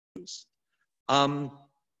Jews.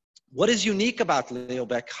 What is unique about Leo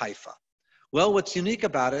Baeck Haifa? Well, what's unique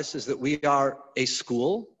about us is that we are a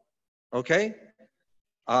school, okay?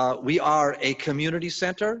 We are a community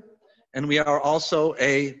center, and we are also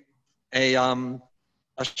a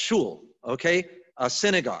shul, okay? A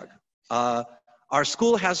synagogue. Our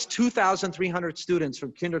school has 2,300 students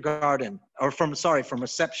from kindergarten, or from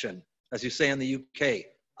reception, as you say in the UK,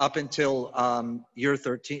 up until year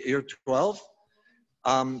 12.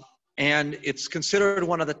 And it's considered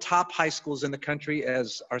one of the top high schools in the country,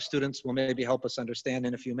 as our students will maybe help us understand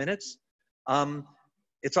in a few minutes.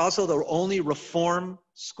 It's also the only reform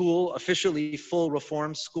school, officially full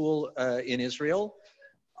reform school in Israel.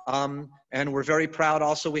 And we're very proud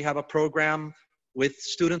also we have a program with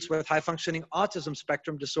students with high-functioning autism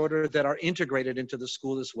spectrum disorder that are integrated into the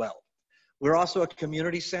school as well. We're also a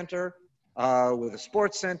community center with a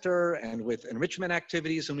sports center and with enrichment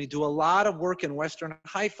activities, and we do a lot of work in Western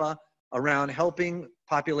Haifa around helping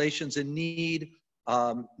populations in need,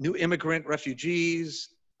 new immigrant refugees,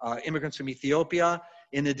 immigrants from Ethiopia,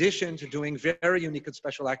 in addition to doing very unique and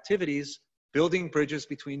special activities, building bridges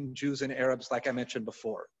between Jews and Arabs, like I mentioned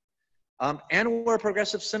before. And we're a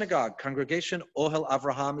progressive synagogue. Congregation Ohel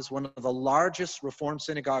Avraham is one of the largest reform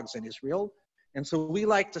synagogues in Israel. And so we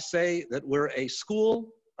like to say that we're a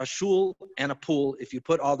school, a shul, and a pool, if you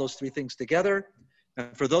put all those three things together.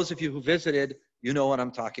 And for those of you who visited, you know what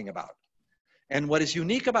I'm talking about. And what is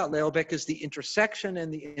unique about Leo Baeck is the intersection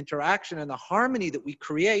and the interaction and the harmony that we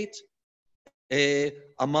create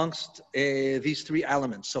amongst these three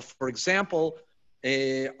elements. So for example,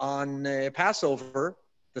 on Passover,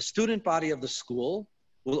 the student body of the school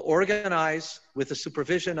will organize with the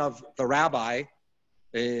supervision of the rabbi.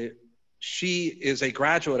 She is a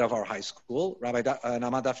graduate of our high school, Rabbi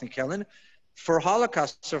Nama Daphne Kellen, for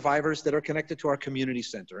Holocaust survivors that are connected to our community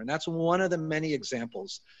center. And that's one of the many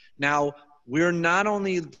examples. Now, we're not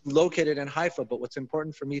only located in Haifa, but what's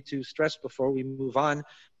important for me to stress before we move on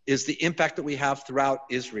is the impact that we have throughout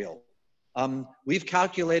Israel. We've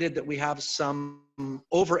calculated that we have some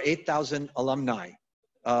over 8,000 alumni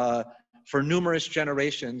for numerous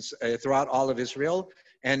generations throughout all of Israel.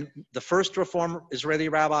 And the first Reform Israeli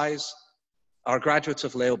rabbis are graduates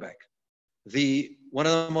of Leo Baeck. One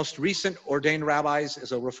of the most recent ordained rabbis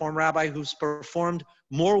is a Reform rabbi who's performed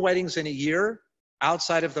more weddings in a year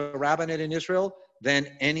outside of the rabbinate in Israel than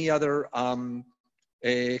any other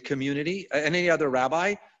community, any other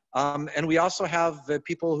rabbi. And we also have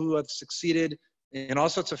people who have succeeded in all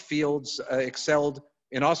sorts of fields, excelled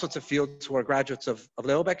in all sorts of fields who are graduates of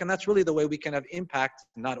Leo Baeck, and that's really the way we can have impact,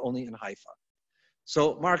 not only in Haifa.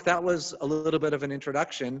 So, Mark, that was a little bit of an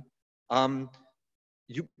introduction.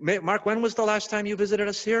 Mark, when was the last time you visited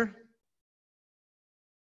us here?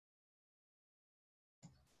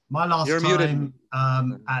 My last time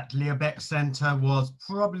at Leo Baeck Center was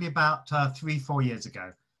probably about 3-4 years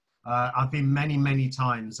ago. I've been many, many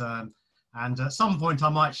times. And at some point, I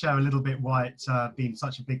might share a little bit why it's been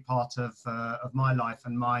such a big part of my life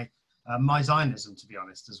and my Zionism, to be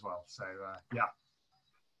honest, as well. So, yeah.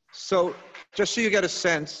 So just so you get a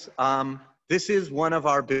sense, this is one of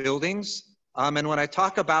our buildings. And when I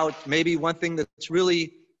talk about maybe one thing that's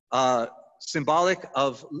really symbolic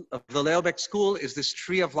of the Leo Baeck School is this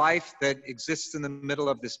tree of life that exists in the middle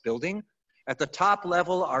of this building. At the top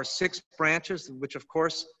level are 6 branches, which of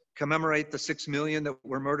course commemorate the 6 million that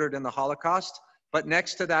were murdered in the Holocaust. But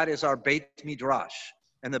next to that is our Beit Midrash.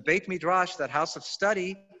 And the Beit Midrash, that house of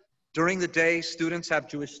study, during the day, students have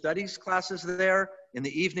Jewish studies classes there. In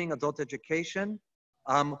the evening, adult education.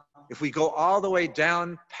 If we go all the way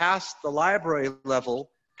down past the library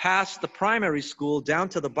level, past the primary school, down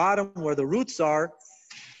to the bottom where the roots are,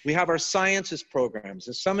 we have our sciences programs.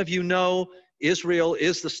 As some of you know, Israel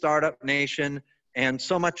is the startup nation, and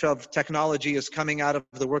so much of technology is coming out of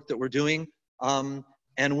the work that we're doing.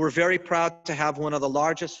 And we're very proud to have one of the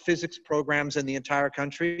largest physics programs in the entire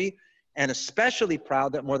country, and especially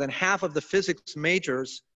proud that more than half of the physics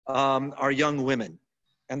majors are young women.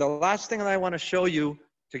 And the last thing that I want to show you,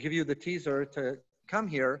 to give you the teaser to come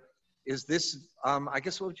here, is this, I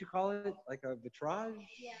guess, what would you call it? Like a vitrage?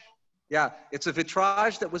 Yeah. Yeah, it's a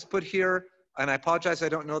vitrage that was put here, and I apologize, I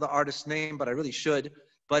don't know the artist's name, but I really should.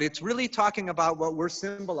 But it's really talking about what we're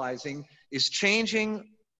symbolizing is changing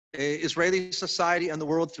Israeli society and the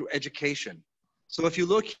world through education. So if you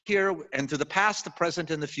look here, and through the past, the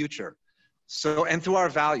present, and the future, so, and through our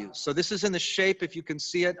values. So this is in the shape, if you can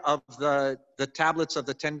see it, of the tablets of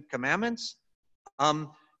the 10 Commandments.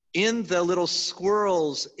 In the little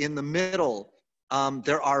squirrels in the middle,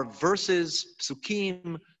 there are verses,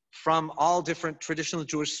 psukim, from all different traditional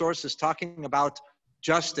Jewish sources talking about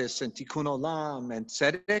justice and tikkun olam and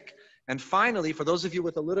tzedek. And finally, for those of you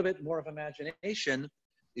with a little bit more of imagination,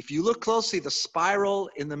 if you look closely, the spiral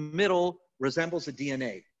in the middle resembles a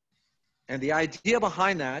DNA. And the idea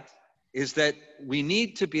behind that is that we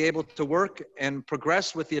need to be able to work and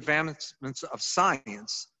progress with the advancements of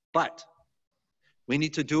science, but we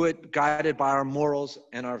need to do it guided by our morals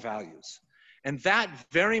and our values. And that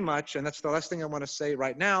very much, and that's the last thing I want to say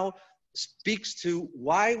right now, speaks to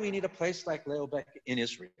why we need a place like Leo Baeck in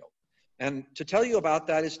Israel. And to tell you about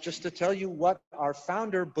that is just to tell you what our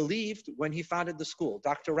founder believed when he founded the school.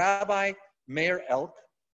 Dr. Rabbi Meir Elk,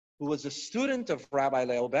 who was a student of Rabbi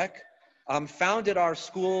Leo Baeck, founded our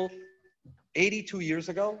school 82 years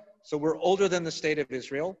ago. So we're older than the state of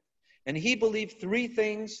Israel. And he believed three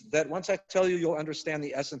things that once I tell you, you'll understand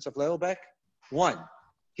the essence of Leo Baeck. One,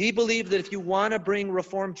 he believed that if you want to bring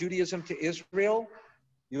Reform Judaism to Israel,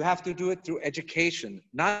 you have to do it through education,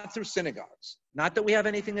 not through synagogues. Not that we have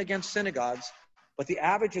anything against synagogues, but the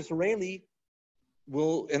average Israeli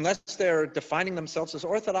will, unless they're defining themselves as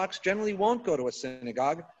Orthodox, generally won't go to a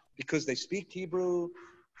synagogue because they speak Hebrew.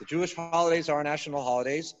 The Jewish holidays are our national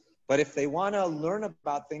holidays. But if they want to learn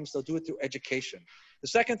about things, they'll do it through education. The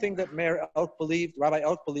second thing that Rabbi Elk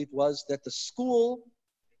believed was that the school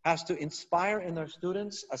has to inspire in their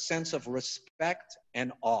students a sense of respect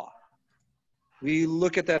and awe. We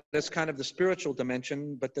look at that as kind of the spiritual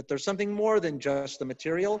dimension, but that there's something more than just the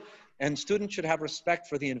material, and students should have respect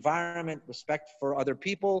for the environment, respect for other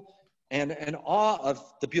people, and an awe of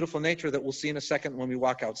the beautiful nature that we'll see in a second when we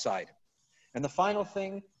walk outside. And the final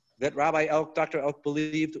thing that Dr. Elk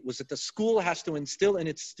believed was that the school has to instill in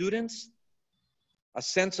its students a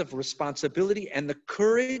sense of responsibility and the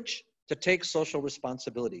courage to take social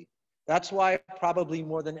responsibility. That's why probably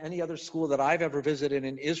more than any other school that I've ever visited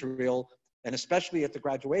in Israel, and especially at the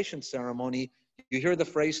graduation ceremony, you hear the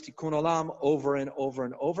phrase tikkun olam over and over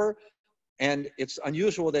and over. And it's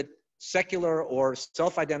unusual that secular or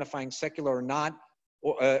self-identifying secular or not,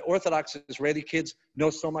 Orthodox Israeli kids know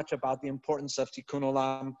so much about the importance of tikkun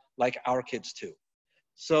olam like our kids too.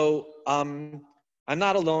 So I'm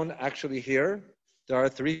not alone actually here. There are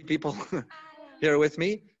three people here with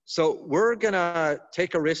me. So we're gonna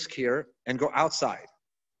take a risk here and go outside.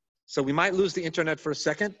 So we might lose the internet for a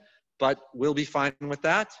second, but we'll be fine with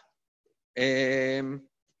that. And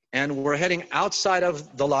we're heading outside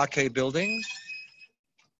of the Laque building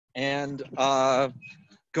and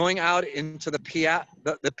going out into the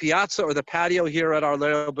piazza or the patio here at our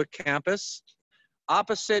Leo Baeck campus.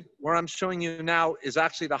 Opposite where I'm showing you now is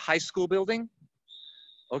actually the high school building.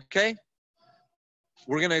 Okay.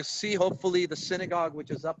 We're going to see hopefully the synagogue, which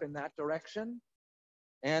is up in that direction.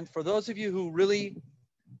 And for those of you who really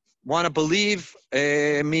want to believe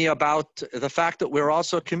me about the fact that we're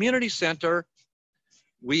also a community center,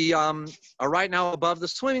 we are right now above the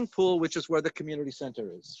swimming pool, which is where the community center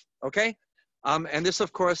is. Okay. And this,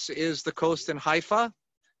 of course, is the coast in Haifa.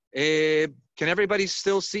 Can everybody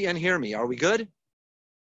still see and hear me? Are we good?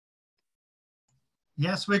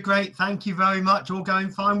 Yes, we're great. Thank you very much. All going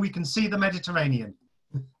fine. We can see the Mediterranean.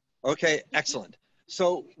 Okay, excellent.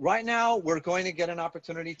 So right now, we're going to get an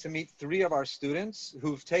opportunity to meet three of our students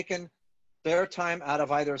who've taken their time out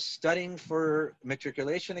of either studying for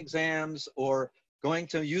matriculation exams or going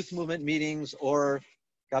to youth movement meetings or,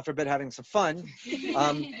 God forbid, having some fun.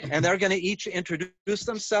 And they're going to each introduce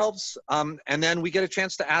themselves, and then we get a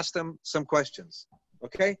chance to ask them some questions.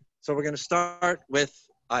 Okay? So we're going to start with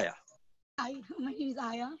Aya. Hi, my name is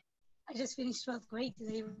Aya. I just finished 12th grade.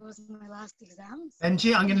 Today was my last exam.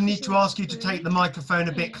 Benji, I'm going to need to ask you to take the microphone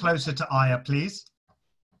a bit closer to Aya, please.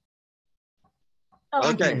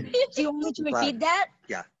 Okay. Do you want me to repeat that?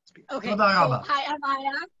 Yeah. Okay. So, hi, I'm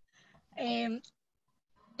Aya.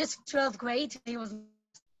 Just 12th grade. Today was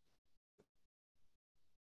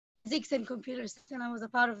physics and computers, and I was a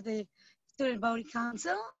part of the student body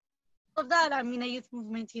council. Of that, I'm in a youth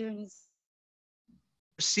movement here in.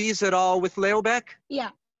 Sees it all with Leo Baeck? Yeah.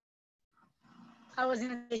 I was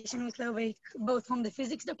in a relation with Leo Baeck, both from the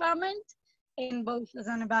physics department and both as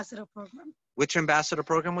an ambassador program. Which ambassador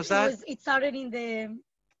program was that? It started in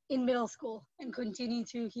middle school and continued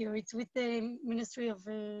to here. It's with the Ministry of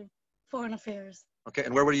Foreign Affairs. Okay,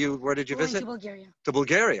 and where did you visit? To Bulgaria. To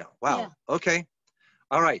Bulgaria, wow, yeah. Okay.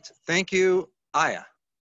 All right, thank you, Aya.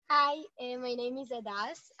 Hi, my name is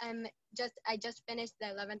Adas. I just finished the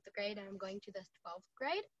 11th grade and I'm going to the 12th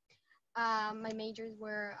grade. My majors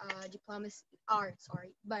were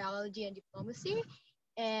biology and diplomacy.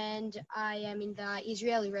 And I am in the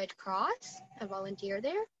Israeli Red Cross. I volunteer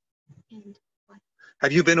there. And what?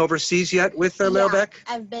 Have you been overseas yet with Leo Baeck?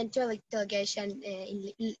 I've been to a delegation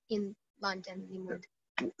in London, Limud.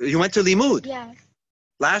 You went to Limud? Yeah.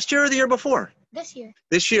 Last year or the year before? This year.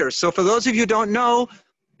 This year. So for those of you who don't know,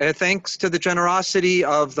 thanks to the generosity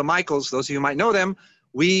of the Michaels, those of you who might know them,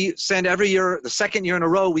 we send every year, the second year in a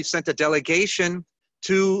row, we sent a delegation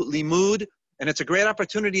to Limud, and it's a great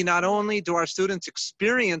opportunity. Not only do our students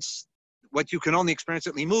experience what you can only experience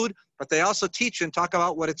at Limud, but they also teach and talk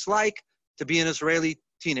about what it's like to be an Israeli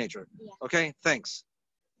teenager. Yeah. Okay, thanks.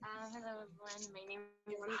 Hello everyone,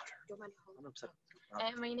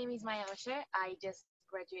 my name is Maya Osher. I just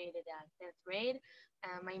graduated at 10th grade.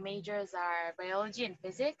 My majors are biology and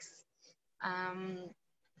physics.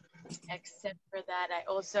 Except for that, I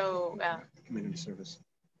also Community service.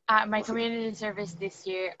 my community service this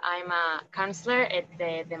year, I'm a counselor at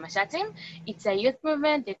the Mashatim. It's a youth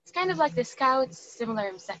movement. It's kind of like the Scouts,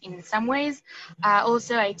 similar in some ways.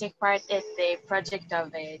 Also, I take part at the project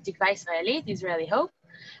of Tikva Israelit, Israeli Hope.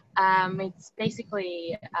 It's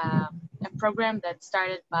basically a program that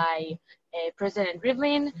started by President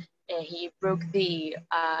Rivlin. He broke the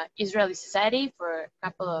Israeli society for a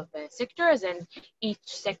couple of sectors, and each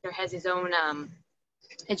sector has his own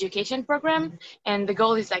education program, and the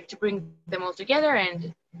goal is like to bring them all together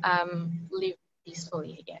and live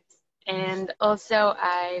peacefully, I guess. And also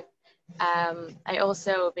I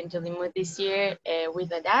also been to Limud this year with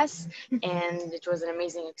Adas, and it was an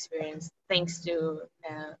amazing experience thanks to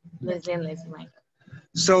Leslie and Mike.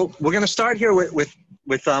 So we're going to start here with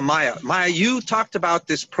Maya. Maya, you talked about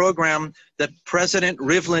this program that President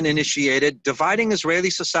Rivlin initiated, dividing Israeli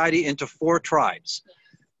society into 4 tribes.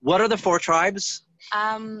 What are the 4 tribes?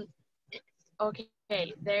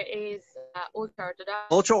 Okay, there is ultra-Orthodox.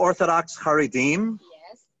 Ultra-Orthodox Haredim.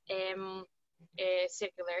 Yes.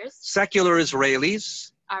 Seculars. Secular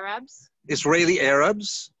Israelis. Arabs. Israeli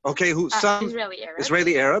Arabs. Okay, Israeli Arabs.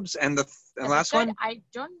 Israeli Arabs. And the last one? I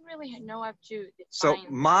don't really know how to define. So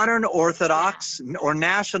modern Orthodox or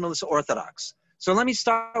nationalist Orthodox. So let me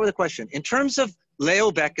start with a question. In terms of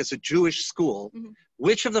Leo Baeck as a Jewish school,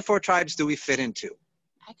 which of the 4 tribes do we fit into?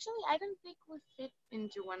 Actually, I don't think we fit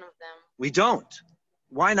into one of them. We don't.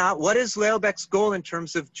 Why not? What is Leo Baeck's goal in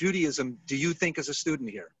terms of Judaism, do you think, as a student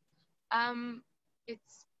here?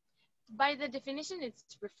 It's, by the definition,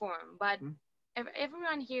 it's reform, but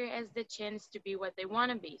everyone here has the chance to be what they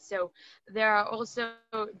want to be. So there are also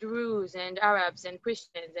Druze and Arabs and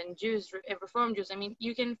Christians and Jews, Reform Jews. I mean,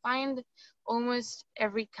 you can find almost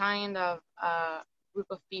every kind of group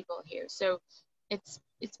of people here. So it's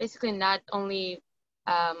basically not only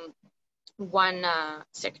one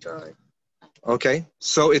sector. Okay,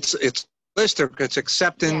 so it's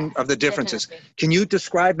accepting of the differences. Definitely. Can you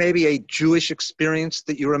describe maybe a Jewish experience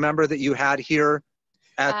that you remember that you had here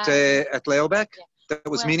at Leo Baeck that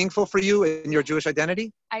was meaningful for you in your Jewish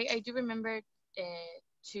identity? I do remember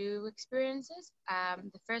 2 experiences.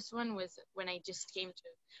 The first one was when I just came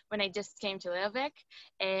to Leo Baeck.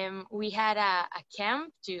 We had a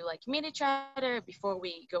camp to like meet each other before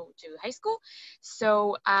we go to high school.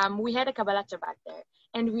 So we had a Kabbalat Shabbat there,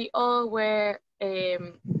 and we all wore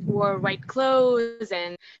white clothes,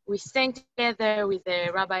 and we sang together with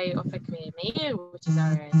the Rabbi Mark, which is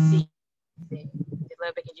our the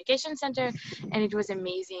Leo Baeck Education Center, and it was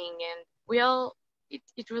amazing. And we all,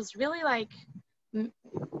 it was really like,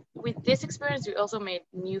 with this experience, we also made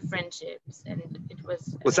new friendships, and it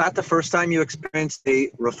was... Was that the first time you experienced a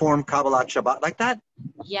Reform Kabbalat Shabbat like that?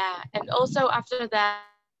 Yeah, and also after that,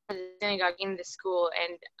 synagogue in the school,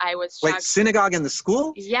 and I was shocked. Wait, synagogue in the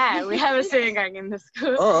school? Yeah, we have a synagogue in the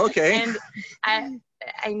school. Oh, okay. And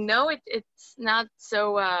I know it's not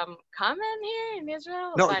so common here in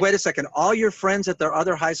Israel. No, wait a second. All your friends at their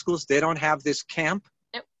other high schools, they don't have this camp?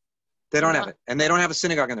 Nope. They don't have it. And they don't have a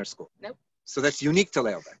synagogue in their school? Nope. So that's unique to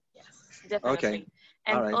Leo Baeck? Yes, definitely. Okay.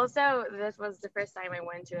 And also, this was the first time I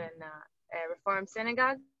went to a Reform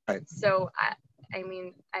synagogue. Right. So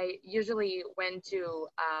I usually went to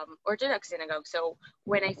Orthodox synagogue. So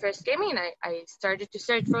when I first came in, I started to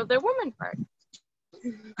search for the woman part.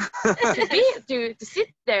 to sit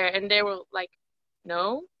there, and they were like,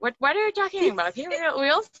 no, what are you talking about? Here we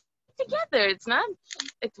all sit together. It's not,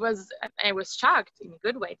 I was shocked in a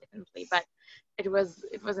good way, definitely, but it was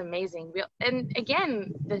amazing. And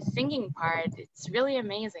again, the singing part, it's really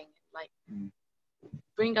amazing. Like,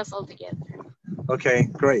 bring us all together. Okay,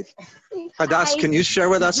 great. Hadass, can you share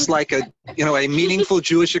with us like a meaningful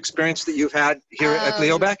Jewish experience that you've had here at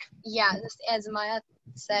Leo Baeck? Yeah, as Maya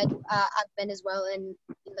said, I've been as well in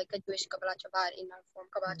like a Jewish Kabbalat Shabbat, in our form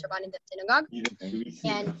Kabbalat Shabbat in the synagogue.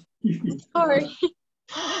 And sorry.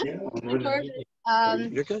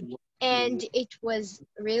 You're good. And it was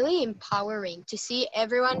really empowering to see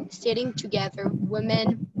everyone sitting together,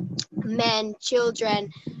 women, men,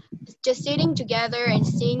 children, just sitting together and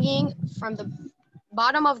singing from the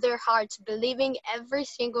bottom of their hearts, believing every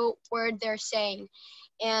single word they're saying.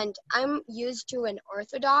 And I'm used to an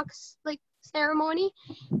Orthodox like ceremony,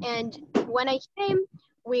 and when I came,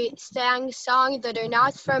 we sang songs that are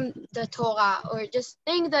not from the Torah, or just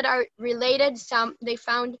things that are related. Some they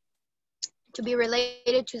found to be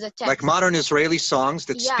related to the text. Like modern Israeli songs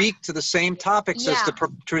that speak to the same topics as the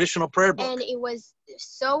traditional prayer book. And it was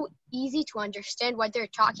so easy to understand what they're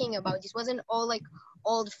talking about. This wasn't all like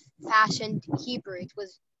old-fashioned Hebrew. It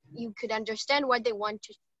was, you could understand what they want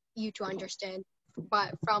you to understand,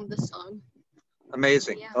 but from the song.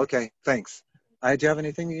 Amazing. Yeah. Okay, thanks. Do you have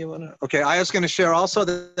anything you want to? Okay, I was going to share also,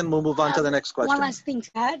 then we'll move on to the next question. One last thing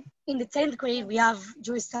to add. In the 10th grade, we have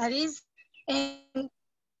Jewish studies, and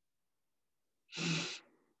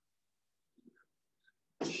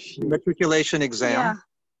matriculation exam. Yeah.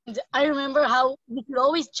 And I remember how we could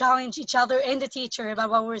always challenge each other and the teacher about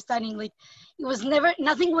what we were studying. Like, it was never,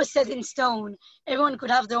 nothing was set in stone. Everyone could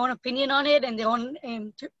have their own opinion on it and their own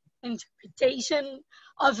interpretation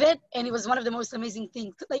of it, and it was one of the most amazing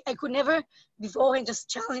things. Like, I could never beforehand just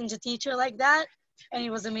challenge a teacher like that, and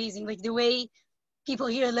it was amazing. Like, the way people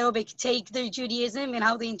here at Leo Baeck take their Judaism and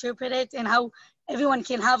how they interpret it, and how everyone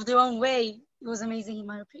can have their own way. It was amazing, in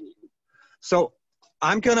my opinion. So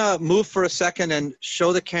I'm gonna move for a second and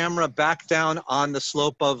show the camera back down on the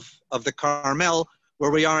slope of the Carmel,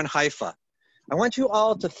 where we are in Haifa. I want you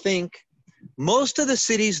all to think, most of the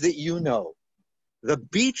cities that you know, the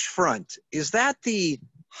beachfront, is that the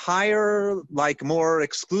higher, like more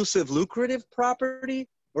exclusive, lucrative property,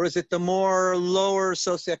 or is it the more lower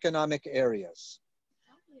socioeconomic areas?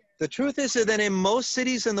 The truth is that in most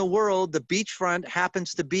cities in the world, the beachfront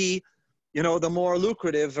happens to be, you know, the more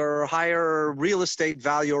lucrative or higher real estate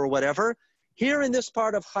value or whatever. Here in this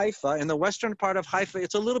part of Haifa, in the western part of Haifa,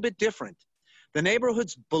 it's a little bit different. The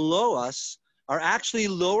neighborhoods below us are actually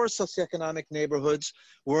lower socioeconomic neighborhoods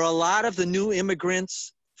where a lot of the new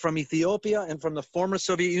immigrants from Ethiopia and from the former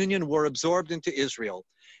Soviet Union were absorbed into Israel.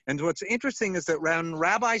 And what's interesting is that when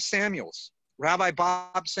Rabbi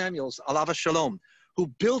Bob Samuels, Alav Shalom, who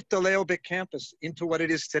built the Leo Baeck campus into what it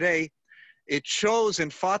is today, it chose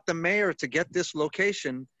and fought the mayor to get this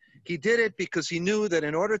location. He did it because he knew that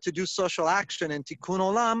in order to do social action and tikkun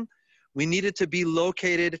olam, we needed to be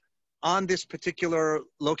located on this particular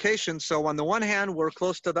location. So on the one hand, we're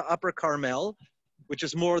close to the Upper Carmel, which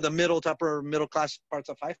is more the middle to upper middle class parts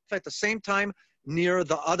of Haifa. At the same time, near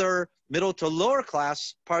the other middle to lower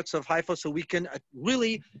class parts of Haifa, so we can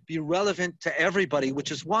really be relevant to everybody, which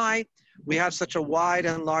is why we have such a wide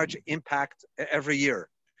and large impact every year.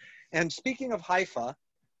 And speaking of Haifa,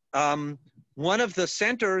 one of the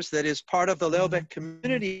centers that is part of the Leo Baeck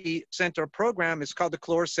Community Center program is called the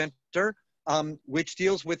Clore Center, which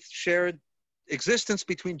deals with shared existence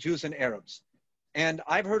between Jews and Arabs. And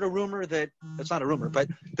I've heard a rumor that, it's not a rumor, but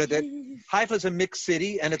that Haifa is a mixed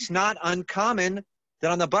city, and it's not uncommon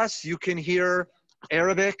that on the bus you can hear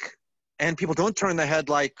Arabic and people don't turn their head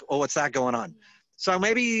like, oh, what's that going on? So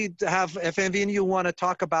maybe have, if any of you want to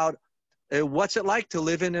talk about what's it like to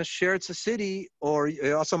live in a shared city, or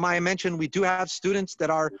also Maya mentioned we do have students that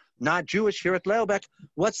are not Jewish here at Leo Baeck.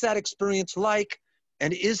 What's that experience like?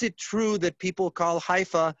 And is it true that people call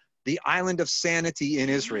Haifa the island of sanity in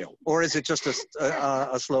Israel? Or is it just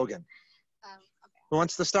a slogan? Okay. Who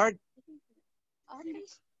wants to start? Okay.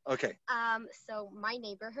 Okay. So my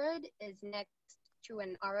neighborhood is next to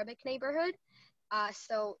an Arabic neighborhood.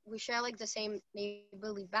 So we share like the same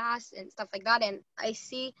neighborly baths and stuff like that. And I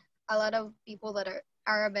see a lot of people that are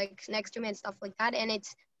Arabic next to me and stuff like that. And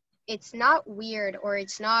it's not weird or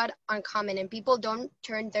it's not uncommon, and people don't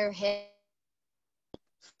turn their head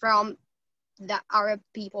from the Arab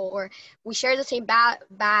people, or we share the same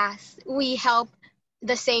bath. We help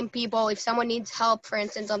the same people. If someone needs help, for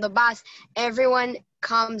instance, on the bus, everyone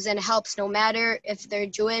comes and helps, no matter if they're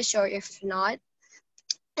Jewish or if not.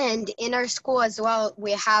 And in our school as well,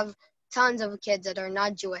 we have tons of kids that are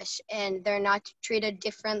not Jewish, and they're not treated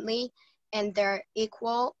differently, and they're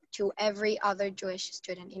equal to every other Jewish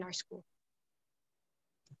student in our school.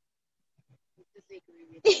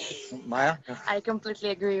 Maya? I completely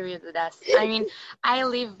agree with that. I mean, I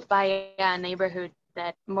live by a neighborhood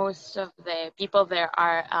that most of the people there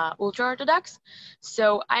are ultra-Orthodox.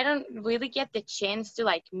 So I don't really get the chance to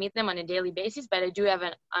like meet them on a daily basis, but I do have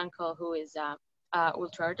an uncle who is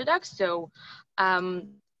ultra-Orthodox. So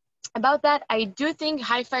about that, I do think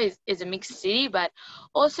Haifa is a mixed city, but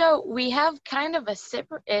also we have kind of a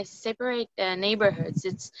separate neighborhoods.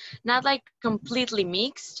 It's not like completely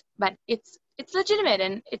mixed, but it's legitimate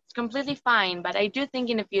and it's completely fine. But I do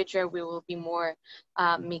think in the future we will be more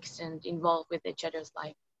mixed and involved with each other's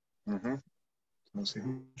life. Mm-hmm.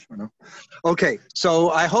 Okay, so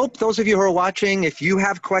I hope those of you who are watching, if you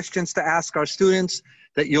have questions to ask our students,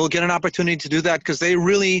 that you'll get an opportunity to do that, because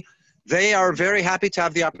they are very happy to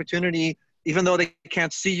have the opportunity. Even though they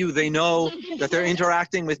can't see you, they know that they're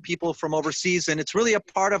interacting with people from overseas, and it's really a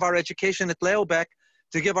part of our education at Leo Baeck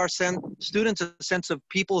to give our students a sense of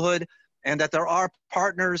peoplehood, and that there are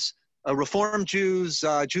partners, Reform Jews,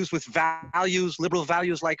 Jews with values, liberal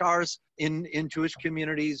values like ours in Jewish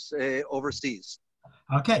communities overseas.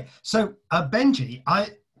 Okay, so Benjy, I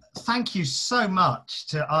thank you so much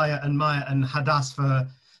to Aya and Maya and Hadass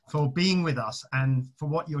for being with us and for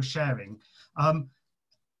what you're sharing.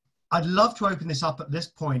 I'd love to open this up at this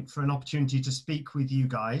point for an opportunity to speak with you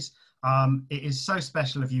guys. It is so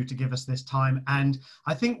special of you to give us this time, and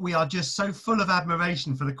I think we are just so full of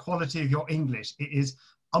admiration for the quality of your English. It is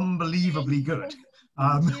unbelievably good,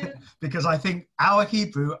 because I think our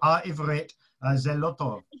Hebrew, our Ivrit, ze lo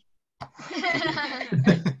tov.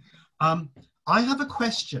 I have a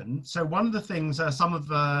question. So one of the things some of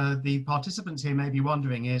the participants here may be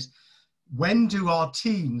wondering is, when do our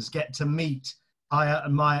teens get to meet Aya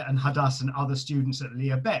and Maya and Hadass and other students at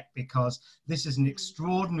Leo Baeck? Because this is an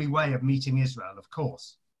extraordinary way of meeting Israel, of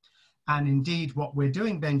course. And indeed, what we're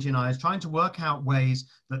doing, Benjy and I, is trying to work out ways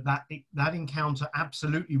that encounter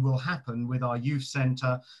absolutely will happen with our youth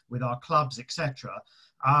center, with our clubs, etc.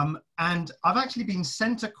 And I've actually been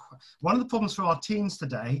sent one of the problems for our teens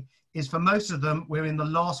today is, for most of them, we're in the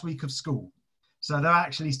last week of school. So they're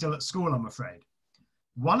actually still at school, I'm afraid.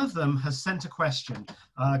 One of them has sent a question,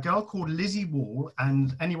 a girl called Lizzie Wall,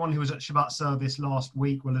 and anyone who was at Shabbat service last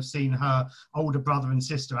week will have seen her older brother and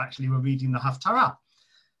sister actually were reading the Haftarah.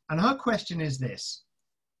 And her question is this: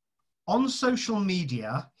 on social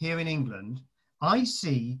media here in England, I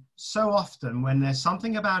see so often when there's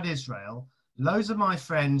something about Israel, loads of my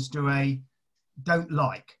friends do a don't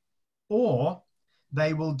like, or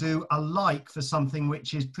they will do a like for something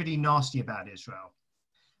which is pretty nasty about Israel.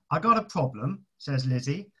 I got a problem, says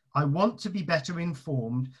Lizzie. I want to be better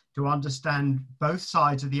informed to understand both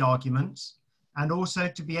sides of the arguments and also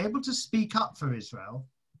to be able to speak up for Israel.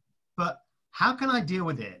 But how can I deal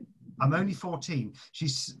with it? I'm only 14. She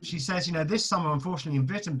says, you know, this summer, unfortunately in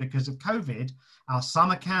Britain, because of COVID, our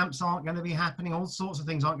summer camps aren't going to be happening. All sorts of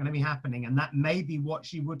things aren't going to be happening. And that may be what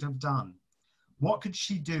she would have done. What could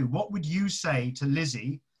she do? What would you say to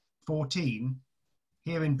Lizzie, 14,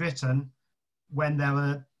 here in Britain, when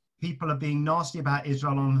people are being nasty about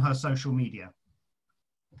Israel on her social media?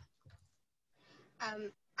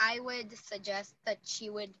 I would suggest that she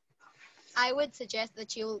will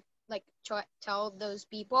like tell those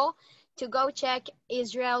people to go check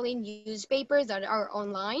Israeli newspapers that are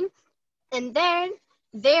online, and then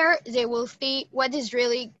there they will see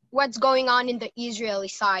what's going on in the Israeli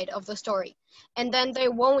side of the story. And then they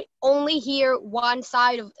won't only hear one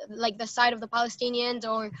side of, like, the side of the Palestinians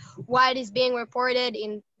or what is being reported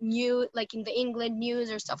in like in the England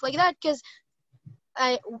news or stuff like that. Because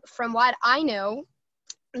from what I know,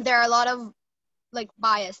 there are a lot of like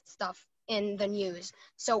biased stuff in the news.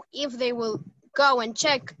 So if they will go and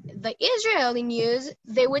check the Israeli news,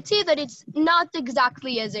 they would see that it's not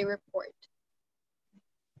exactly as a report.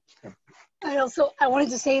 I wanted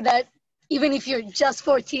to say that even if you're just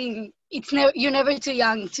 14, you're never too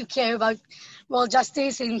young to care about world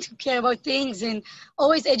justice and to care about things, and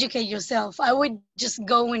always educate yourself. I would just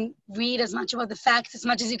go and read as much about the facts as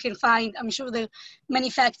much as you can find. I'm sure there are many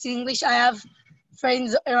facts in English. I have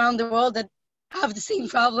friends around the world that have the same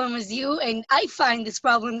problem as you, and I find this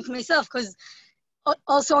problem with myself because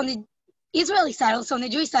also on the Israeli side, also on the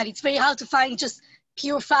Jewish side, it's very hard to find just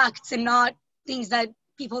pure facts and not things that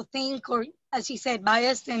people think or, as she said,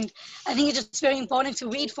 biased. And I think it's just very important to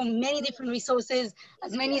read from many different resources,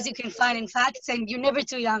 as many as you can find in facts, and you're never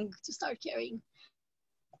too young to start caring.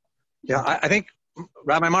 Yeah, I think,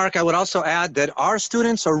 Rabbi Mark, I would also add that our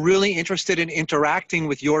students are really interested in interacting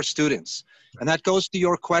with your students. And that goes to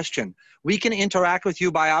your question. We can interact with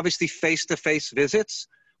you by obviously face-to-face visits.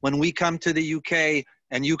 When we come to the UK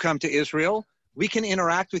and you come to Israel, we can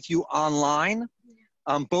interact with you online,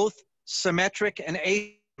 both symmetric and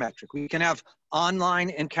asymmetric. We can have online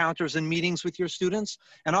encounters and meetings with your students.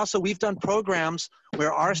 And also we've done programs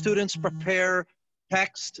where our students prepare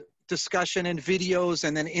text discussion and videos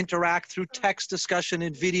and then interact through text discussion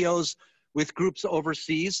and videos with groups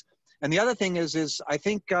overseas. And the other thing is I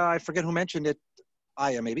think, I forget who mentioned it,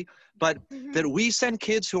 Aya maybe, but that we send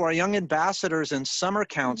kids who are young ambassadors and summer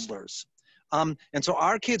counselors. And so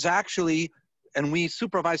our kids actually, and we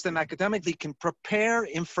supervise them academically, can prepare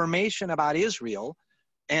information about Israel.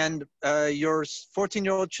 And your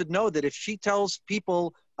 14-year-old should know that if she tells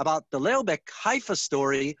people about the Leo Baeck Haifa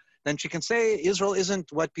story, then she can say Israel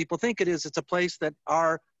isn't what people think it is. It's a place that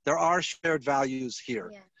there are shared values here.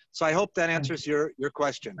 Yeah. So I hope that answers your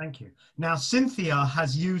question. Thank you. Now, Cynthia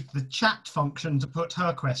has used the chat function to put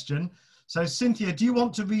her question. So Cynthia, do you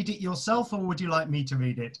want to read it yourself, or would you like me to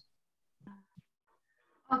read it?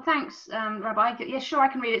 Oh, thanks, Rabbi. Yeah, sure, I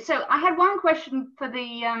can read it. So I had one question for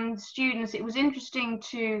the students. It was interesting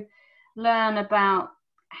to learn about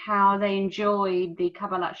how they enjoyed the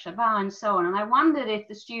Kabbalat Shabbat and so on. And I wondered if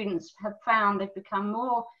the students have found they've become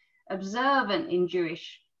more observant in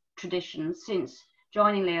Jewish traditions since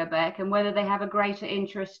joining Leo Baeck, and whether they have a greater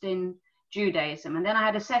interest in Judaism. And then I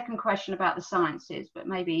had a second question about the sciences, but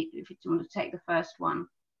maybe if you want to take the first one.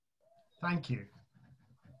 Thank you.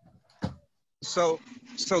 So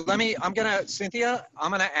Cynthia, I'm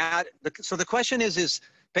gonna add, so the question is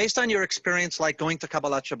based on your experience like going to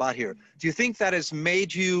Kabbalat Shabbat here, do you think that has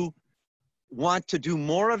made you want to do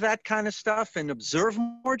more of that kind of stuff and observe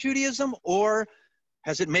more Judaism, or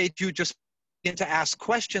has it made you just begin to ask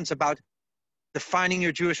questions about defining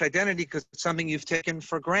your Jewish identity because it's something you've taken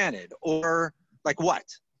for granted, or like what?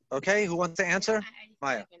 Okay, who wants to answer?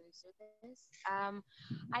 Maya.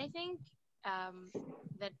 I think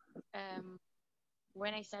that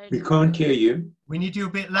when I started, We can't hear you. We need you a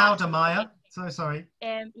bit louder, Maya. So sorry.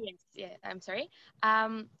 Yes, yeah, I'm sorry.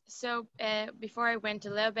 So before I went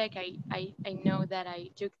to Leo Baeck, I know that I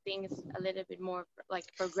took things a little bit more like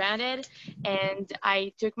for granted, and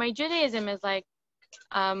I took my Judaism as like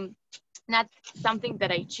not something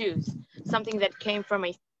that I choose, something that came from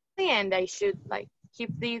my family, and I should like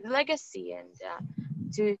keep the legacy and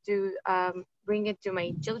to bring it to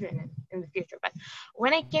my children in the future. But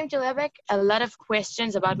when I came to Leo Baeck, a lot of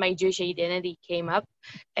questions about my Jewish identity came up.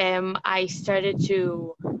 I started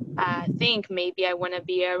to think maybe I want to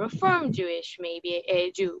be a Reform Jewish, maybe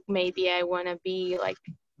a Jew, maybe I want to be like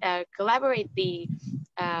collaborate the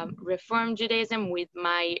Reform Judaism with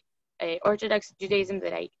my Orthodox Judaism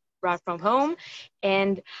that I brought from home.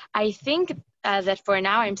 And I think that for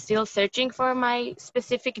now I'm still searching for my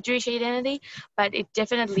specific Jewish identity, but it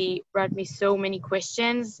definitely brought me so many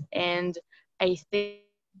questions, and I think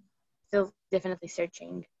still definitely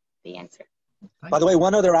searching the answer. By the way,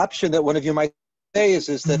 one other option that one of you might say is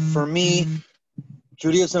that for me,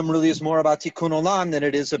 Judaism really is more about Tikkun Olam than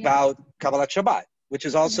it is about Kabbalat Shabbat, which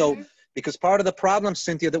is also because part of the problem,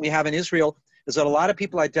 Cynthia, that we have in Israel is that a lot of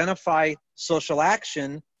people identify social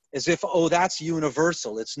action as if, oh, that's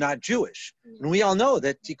universal, it's not Jewish. And we all know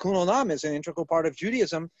that Tikkun Olam is an integral part of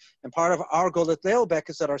Judaism, and part of our goal at Leo Baeck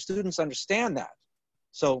is that our students understand that.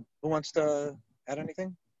 So who wants to add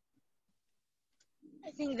anything?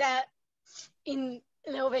 I think that in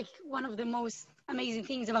Leo Baeck, one of the most amazing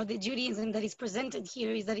things about the Judaism that is presented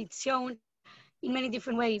here is that it's shown in many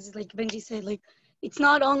different ways. Like Benjy said, like it's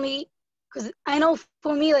not only, because I know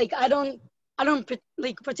for me, like I don't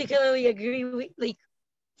like particularly agree with, like,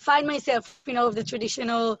 find myself, you know, of the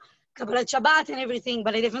traditional Kabbalat Shabbat and everything,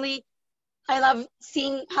 but I love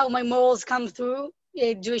seeing how my morals come through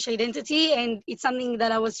Jewish identity, and it's something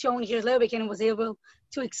that I was shown here at Leo Baeck and was able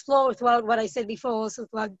to explore throughout what I said before, also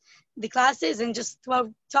throughout the classes and just throughout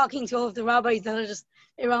talking to all of the rabbis that are just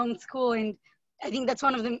around school. And I think that's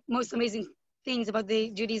one of the most amazing things about the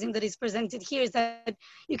Judaism that is presented here, is that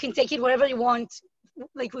you can take it wherever you want,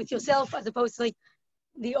 like with yourself, as opposed to like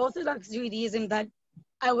the Orthodox Judaism that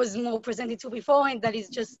I was more presented to before, and that is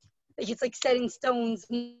just like it's like set in stones.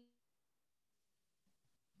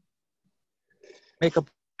 Make a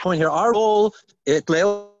point here. Our goal at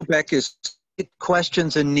Leo Baeck is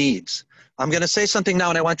questions and needs. I'm going to say something now,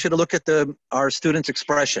 and I want you to look at our students'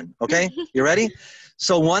 expression. Okay, you ready?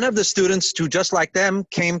 So one of the students who, just like them,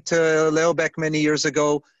 came to Leo Baeck many years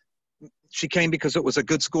ago. She came because it was a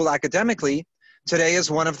good school academically. Today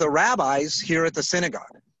is one of the rabbis here at the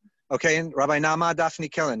synagogue. Okay, and Rabbi Nama Daphne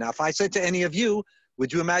Kellen. Now, if I said to any of you,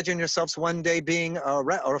 would you imagine yourselves one day being a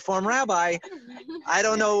Reform rabbi? I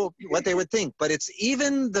don't know what they would think, but it's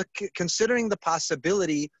even considering the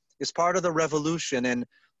possibility is part of the revolution.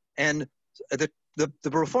 And the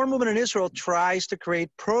Reform movement in Israel tries to create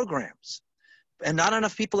programs, and not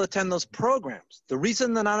enough people attend those programs. The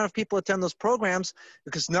reason that not enough people attend those programs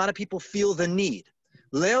because not enough people feel the need.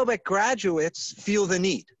 Leo Baeck graduates feel the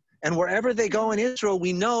need. And wherever they go in Israel,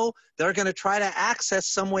 we know they're going to try to access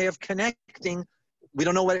some way of connecting. We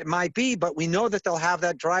don't know what it might be, but we know that they'll have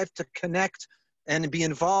that drive to connect and be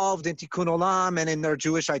involved in Tikkun Olam and in their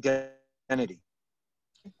Jewish identity.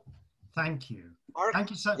 Thank you. Mark?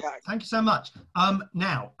 Thank you so much.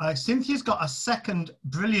 Now, Cynthia's got a second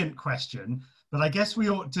brilliant question, but I guess we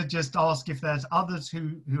ought to just ask if there's others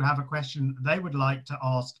who have a question they would like to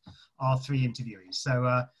ask our three interviewees.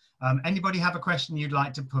 So Anybody have a question you'd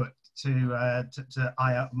like to put to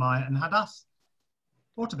Aya, Maya, and Hadass,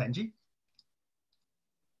 or to Benji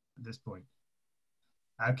at this point?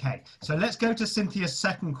 Okay, so let's go to Cynthia's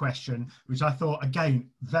second question, which I thought, again,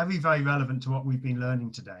 very, very relevant to what we've been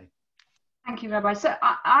learning today. Thank you, Rabbi. So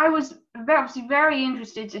I was obviously very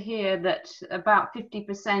interested to hear that about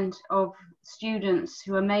 50% of students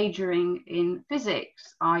who are majoring in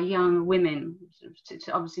physics are young women. It's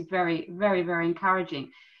obviously very, very, very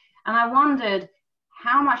encouraging. And I wondered,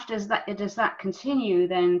 how much does that continue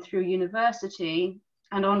then through university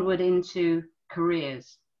and onward into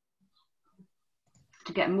careers,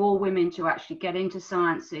 to get more women to actually get into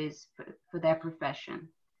sciences for their profession?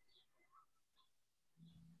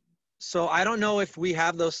 So I don't know if we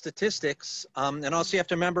have those statistics. And also you have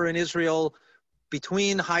to remember, in Israel,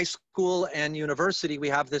 between high school and university, we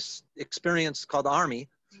have this experience called Army.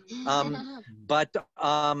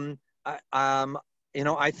 You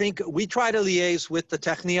know, I think we try to liaise with the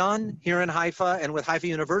Technion here in Haifa and with Haifa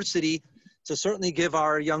University to certainly give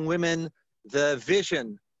our young women the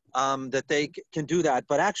vision that they can do that.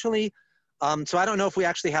 But actually, so I don't know if we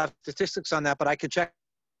actually have statistics on that, but I could check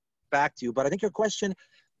back to you. But I think your question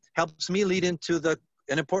helps me lead into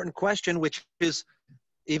an important question, which is,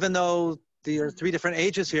 even though there are 3 different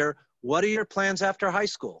ages here, what are your plans after high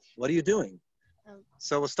school? What are you doing?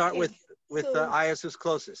 So we'll start with Ayaz, who's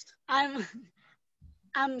closest.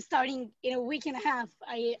 I'm starting in a week and a half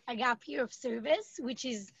a gap year of service, which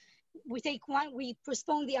is we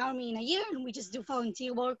postpone the Army in a year and we just do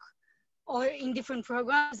volunteer work or in different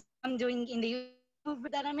programs. I'm doing in the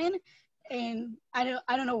movement that I'm in, and I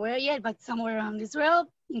don't know where yet, but somewhere around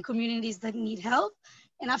Israel in communities that need help.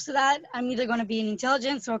 And after that, I'm either going to be in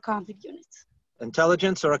intelligence or a combat unit.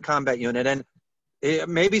 Intelligence or a combat unit. And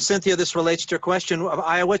maybe, Cynthia, this relates to your question.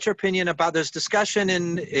 Aya, what's your opinion about this discussion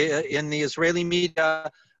in the Israeli media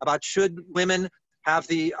about should women have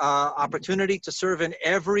the opportunity to serve in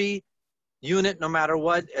every unit, no matter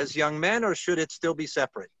what, as young men, or should it still be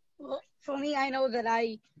separate? Well, for me, I know that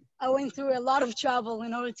I went through a lot of trouble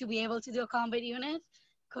in order to be able to do a combat unit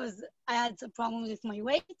because I had some problems with my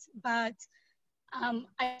weight, but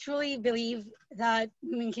I truly believe that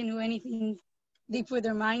women can do anything they put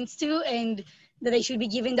their minds to and that they should be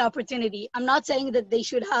given the opportunity. I'm not saying that they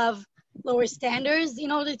should have lower standards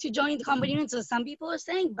in order to join the combat units, as some people are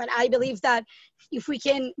saying, but I believe that if we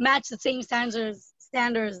can match the same standards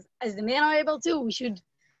as the men are able to, we should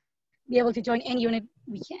be able to join any unit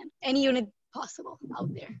we can, any unit possible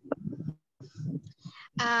out there.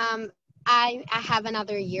 I have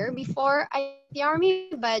another year before the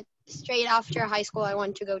Army, but straight after high school, I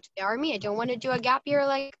want to go to the Army. I don't want to do a gap year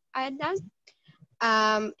like I had done.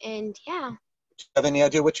 And yeah. Do you have any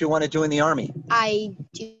idea what you want to do in the Army? I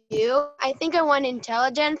do. I think I want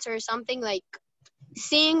intelligence or something, like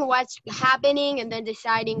seeing what's happening and then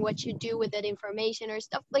deciding what to do with that information or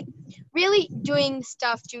stuff, like really doing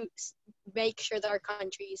stuff to make sure that our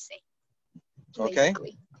country is safe. Okay.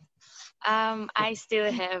 Basically. I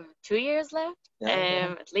still have 2 years left,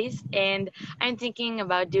 at least, and I'm thinking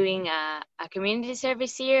about doing a community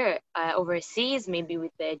service here overseas, maybe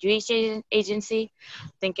with the Jewish agency.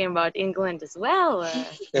 Thinking about England as well.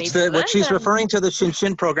 It's what she's referring to, the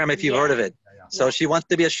Shinshin program, if you've heard of it. So she wants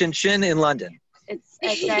to be a Shinshin in London. It's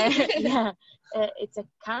a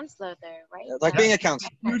counselor there, right? Like being a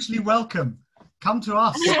counselor. Hugely welcome. Come to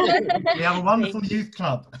us. We have a wonderful youth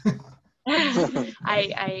club.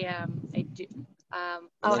 I do.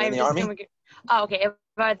 In the Army? Okay.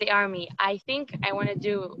 About the Army, I think I want to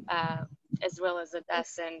do as well as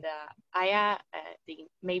Adas and Aya,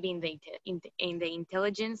 maybe in the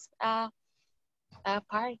intelligence part,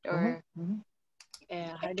 or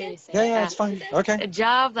how do you say? Yeah, it's fine. Okay. A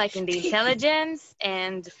job like in the intelligence,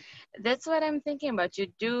 and that's what I'm thinking about. To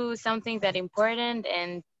do something that important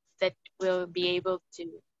and that will be able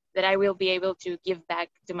to. That I will be able to give back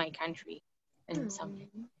to my country and something.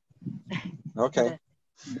 Okay.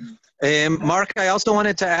 Mark, I also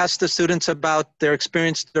wanted to ask the students about their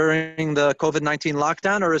experience during the COVID-19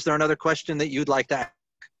 lockdown, or is there another question that you'd like to ask?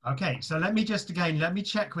 Okay, so let me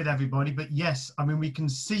check with everybody, but yes, I mean, we can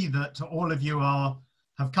see that all of you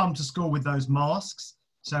have come to school with those masks.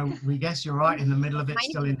 So we guess you're right in the middle of it,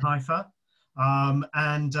 still in Haifa.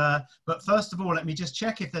 But first of all, let me just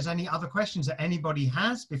check if there's any other questions that anybody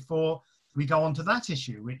has before we go on to that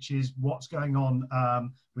issue, which is what's going on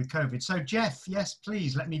with COVID. So Jeff, yes,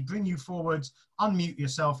 please, let me bring you forward, unmute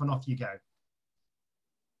yourself and off you go.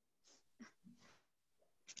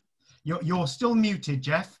 You're still muted,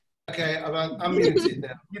 Jeff. Okay, I'm muted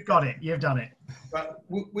now. You've got it, you've done it. But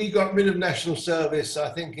we got rid of national service, I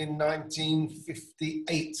think, in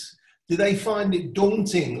 1958. do they find it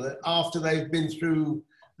daunting that after they've been through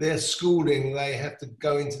their schooling, they have to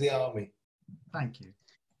go into the army? Thank you.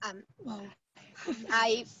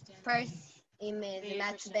 I first, אם זה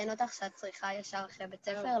מעצבן אותך שאת צריכה ישר אחרי בית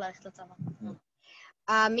ספר ללכת לצבא.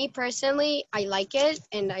 Me personally, I like it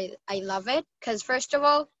and I love it because first of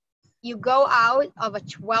all, you go out of a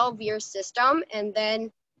 12-year system and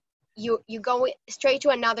then you go straight to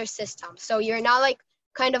another system. So you're not like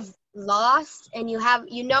kind of lost and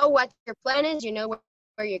you know what your plan is, you know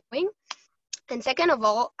where you're going. And second of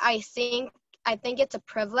all, I think it's a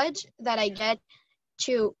privilege that I get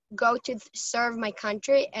to go to serve my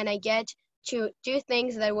country, and I get to do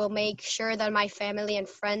things that will make sure that my family and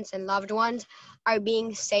friends and loved ones are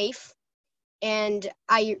being safe. And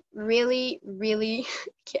I really, really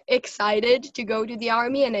excited to go to the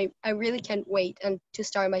army, and I really can't wait and to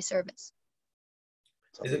start my service.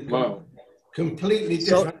 Is it completely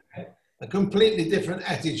different? A completely different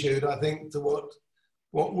attitude, I think, to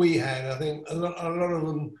what we had. I think a lot of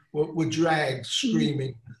them were dragged,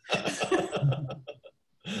 screaming.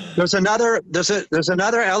 There's another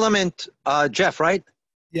element, Jeff, right?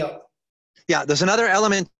 Yeah. Yeah, there's another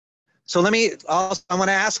element. So I want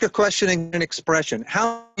to ask a question and an expression.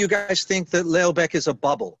 How do you guys think that Leo Baeck is a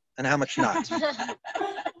bubble and how much not? A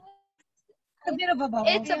bit of a bubble.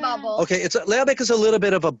 It's a bubble. Okay, Leo Baeck is a little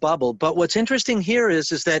bit of a bubble, but what's interesting here is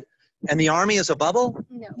that, and the army is a bubble?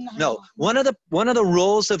 No. One of the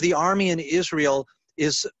roles of the army in Israel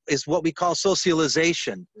is what we call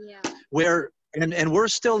socialization, where and we're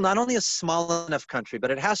still not only a small enough country, but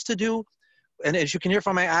it has to do, and as you can hear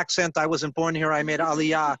from my accent, I wasn't born here. I made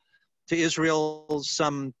Aliyah to Israel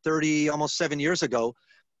some almost 7 years ago.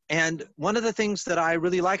 And one of the things that I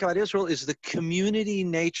really like about Israel is the community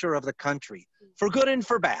nature of the country, for good and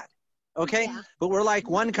for bad, okay? Yeah. But we're like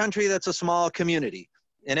one country that's a small community,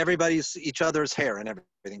 and everybody's each other's hair and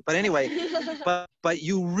everything. But anyway, but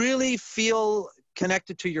you really feel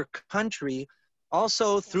connected to your country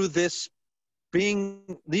also through this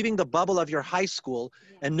leaving the bubble of your high school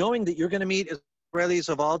and knowing that you're going to meet Israelis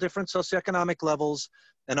of all different socioeconomic levels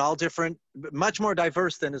and all different, much more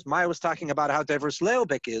diverse than, as Maya was talking about how diverse Leo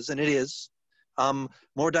Baeck is, and it is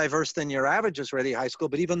more diverse than your average Israeli high school,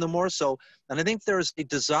 but even the more so. And I think there's a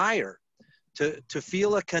desire to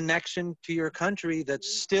feel a connection to your country that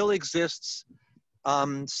still exists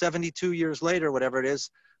 72 years later, whatever it is,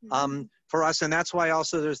 for us. And that's why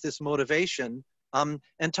also there's this motivation.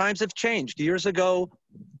 And times have changed. Years ago,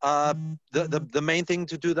 the main thing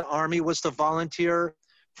to do the army was to volunteer for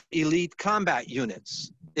elite combat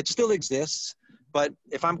units. It still exists, but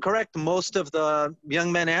if I'm correct, most of the young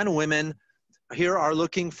men and women here are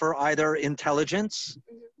looking for either intelligence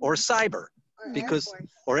or cyber,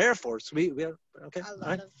 or Air Force. We are, okay,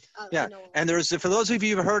 right? Yeah, and there's, for those of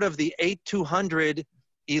you who've heard of the 8200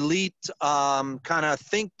 elite kind of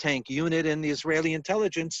think tank unit in the Israeli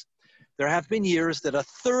intelligence, there have been years that a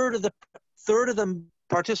third of the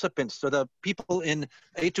participants, so the people in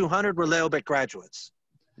 8200 were Leo Baeck graduates.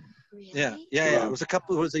 Really? Yeah.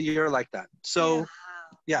 It was a year like that. So,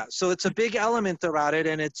 so it's a big element about it,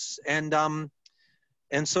 and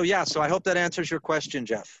so I hope that answers your question,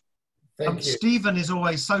 Jeff. Thank you. Stephen is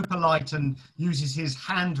always so polite and uses his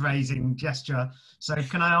hand-raising gesture. So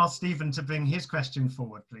can I ask Stephen to bring his question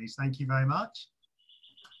forward, please? Thank you very much.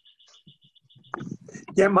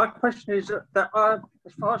 Yeah, my question is that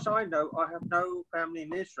as far as I know, I have no family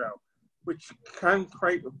in Israel, which can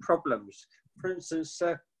create problems. For instance,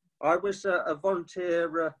 I was a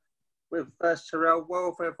volunteer with Sorel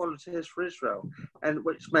Welfare Volunteers for Israel, and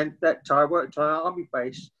which meant that I worked on an army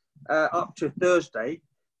base up to Thursday.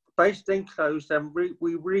 Base then closed, and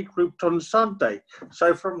we regrouped on Sunday.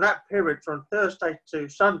 So from that period, from Thursday to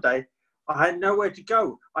Sunday, I had nowhere to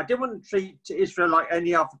go. I didn't want to treat Israel like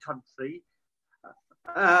any other country.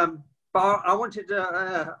 But I wanted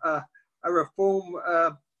a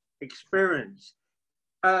reform experience.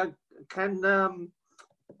 Can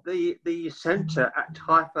the centre at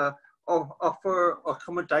Haifa offer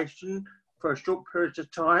accommodation for a short period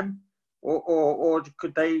of time, or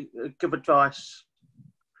could they give advice?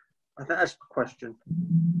 I think that's the question.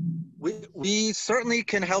 We certainly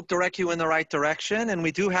can help direct you in the right direction, and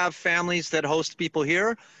we do have families that host people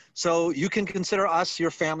here. So you can consider us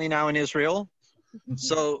your family now in Israel.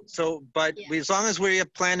 But as long as we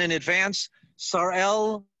plan in advance,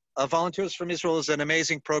 Sarel, Volunteers from Israel, is an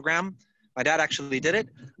amazing program. My dad actually did it.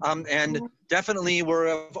 And definitely we're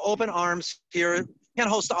of open arms here. Can't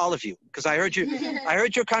host all of you, because I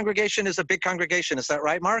heard your congregation is a big congregation. Is that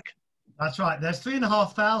right, Mark? That's right. There's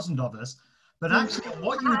 3,500 of us. But actually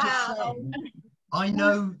what you were just saying, I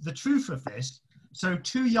know the truth of this, So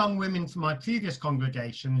 2 young women from my previous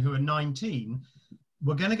congregation who are 19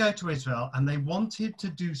 were going to go to Israel, and they wanted to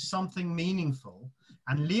do something meaningful.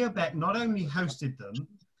 And Leo Baeck not only hosted them,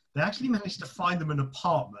 they actually managed to find them an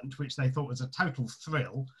apartment, which they thought was a total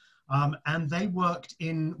thrill. And they worked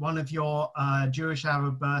in one of your Jewish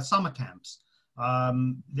Arab summer camps.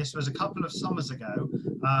 This was a couple of summers ago.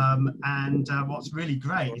 And what's really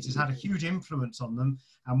great is it's had a huge influence on them.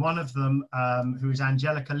 And one of them, who is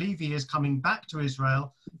Angelica Levy, is coming back to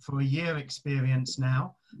Israel for a year experience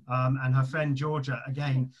now. And her friend Georgia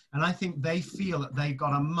again. And I think they feel that they've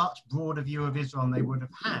got a much broader view of Israel than they would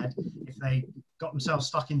have had if they got themselves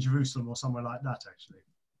stuck in Jerusalem or somewhere like that, actually.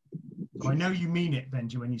 So I know you mean it,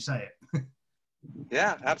 Benjy, when you say it.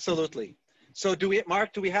 Yeah, absolutely. So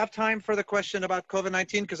Mark, do we have time for the question about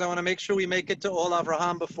COVID-19? Because I want to make sure we make it to Ohel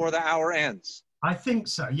Avraham before the hour ends. I think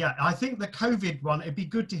so, yeah. I think the COVID one, it'd be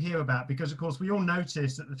good to hear about, because of course we all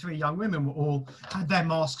noticed that the 3 young women were all had their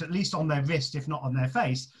masks at least on their wrist, if not on their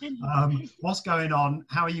face. What's going on?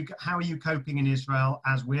 How are you coping in Israel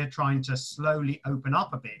as we're trying to slowly open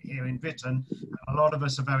up a bit here in Britain? A lot of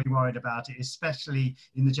us are very worried about it, especially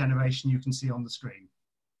in the generation you can see on the screen.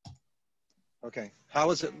 Okay. How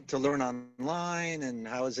is it to learn online, and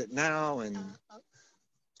how is it now? And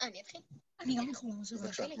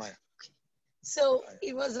so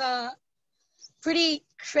it was a pretty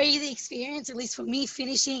crazy experience, at least for me,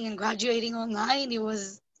 finishing and graduating online. It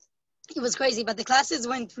was crazy, but the classes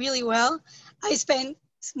went really well. I spent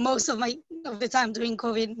most of the time during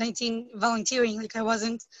COVID-19 volunteering. Like I was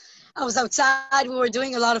outside. We were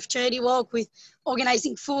doing a lot of charity work with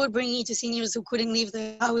organizing food, bringing it to seniors who couldn't leave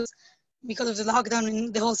the house because of the lockdown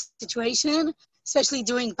and the whole situation, especially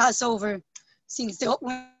during Passover. Since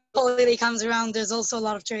when holiday comes around, there's also a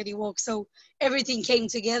lot of charity work. So everything came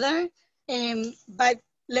together. But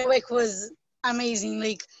Leo Baeck was amazing.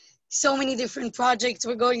 Like so many different projects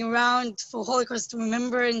were going around for Holocaust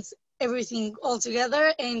remembrance, everything all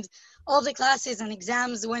together. And all the classes and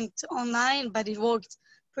exams went online, but it worked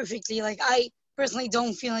perfectly. Like I personally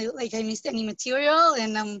don't feel like I missed any material,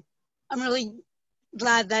 and I'm really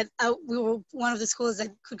glad that we were one of the schools that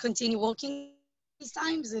could continue working these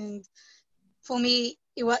times. And for me,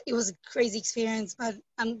 it was a crazy experience, but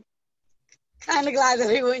I'm kind of glad that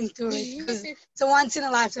we went through it, because it's a once in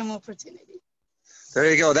a lifetime opportunity. There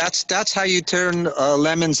you go. That's how you turn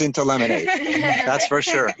lemons into lemonade. That's for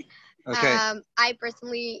sure. Okay. I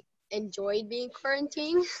personally enjoyed being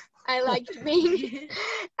quarantined. I liked being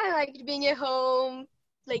at home,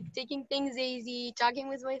 like taking things easy, talking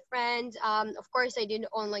with my friends. Of course, I did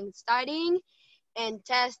online studying and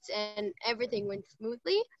tests, and everything went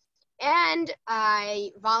smoothly. And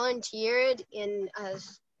I volunteered in a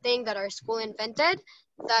thing that our school invented,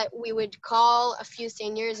 that we would call a few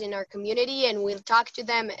seniors in our community, and we'll talk to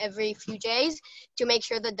them every few days to make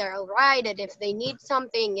sure that they're all right, and if they need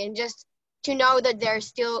something, and just to know that they're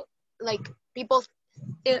still, like, people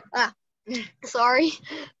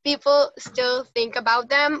still think about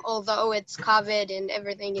them, although it's COVID and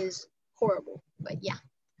everything is horrible. But yeah.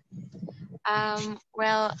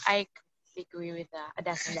 Well, I agree with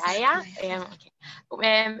Adas and Aya.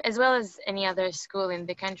 As well as any other school in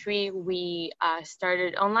the country, we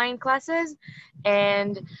started online classes,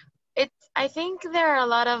 and I think there are a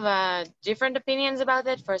lot of different opinions about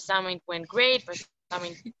it. For some it went great, for some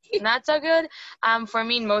it's not so good. For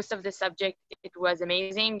me, in most of the subject, it was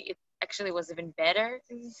amazing. It actually was even better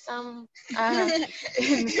in some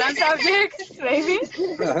subjects, maybe,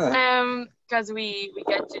 because we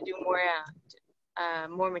got to do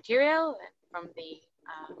more material from the.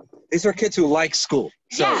 These are kids who like school.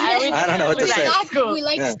 So yeah, I don't know what to say. We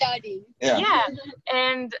like studying. Yeah.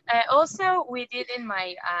 And also we did in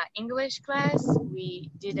my English class,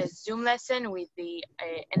 we did a Zoom lesson with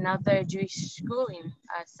another Jewish school in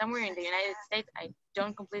somewhere in the United States. I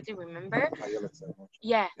don't completely remember.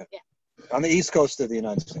 Yeah. On the East Coast of the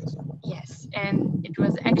United States. Yes, and it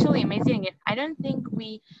was actually amazing. I don't think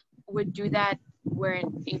we would do that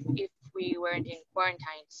if we weren't in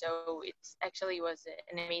quarantine. So it actually was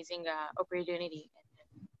an amazing opportunity.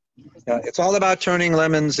 Yeah, it's all about turning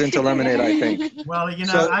lemons into lemonade, I think. Well,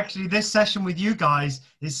 actually this session with you guys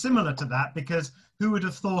is similar to that, because who would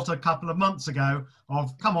have thought a couple of months ago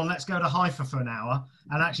of, come on, let's go to Haifa for an hour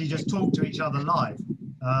and actually just talk to each other live.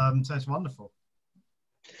 So it's wonderful.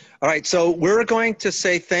 All right, so we're going to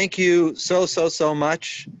say thank you so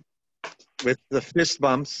much with the fist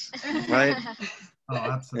bumps, right? Oh,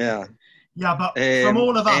 absolutely. Yeah. Yeah, but from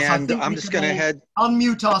all of us, I think I'm just going to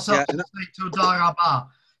unmute ourselves and say Toda Rabba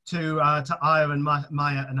to Aya and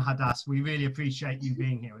Maya and Hadass. We really appreciate you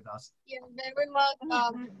being here with us. Yeah, very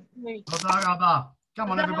welcome. Toda Rabba.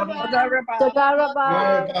 Come on, everybody.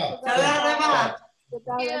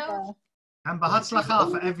 And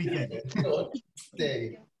Bahatzlacha for everything.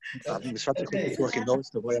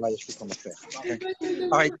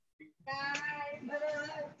 All right.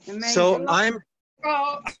 So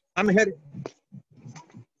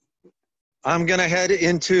I'm gonna head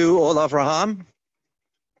into Ohel Avraham.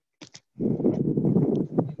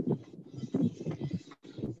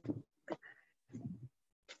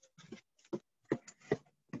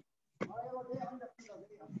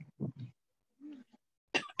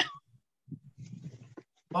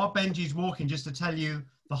 While Benji's walking, just to tell you,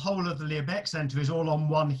 the whole of the Leo Baeck Center is all on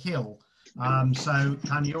one hill. So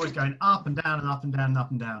kind of you're always going up and down and up and down and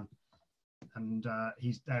up and down. And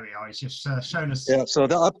there we are. He's just shown us. Yeah, so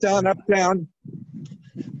the up, down.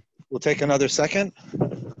 We'll take another second.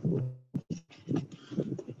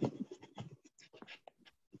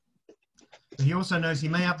 He also knows he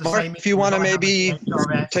may have the Mark, same. if you want to maybe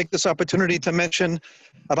EHRS. take this opportunity to mention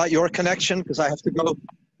about your connection, because I have to go.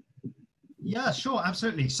 Yeah, sure,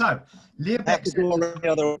 absolutely. So, Leo Baeck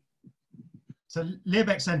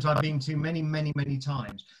Center I've been to many, many, many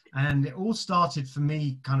times. And it all started for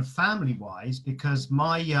me kind of family-wise because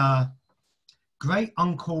my great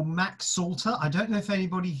uncle Max Salter, I don't know if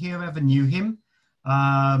anybody here ever knew him.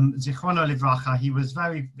 Zichrono Livracha, he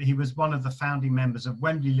was one of the founding members of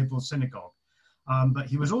Wembley Liberal Synagogue. But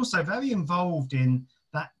he was also very involved in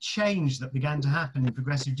that change that began to happen in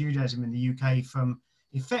progressive Judaism in the UK from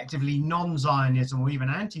effectively non-Zionism or even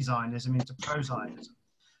anti-Zionism into pro-Zionism.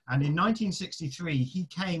 And in 1963, he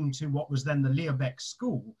came to what was then the Leo Baeck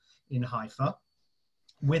School in Haifa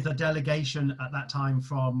with a delegation at that time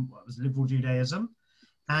from what was liberal Judaism.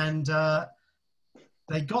 And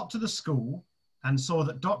they got to the school and saw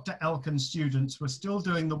that Dr. Elkin's students were still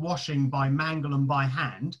doing the washing by mangle and by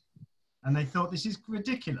hand. And they thought, this is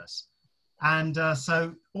ridiculous. And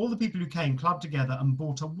so all the people who came clubbed together and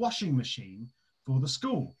bought a washing machine for the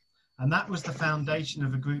school. And that was the foundation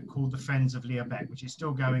of a group called the Friends of Leo Baeck, which is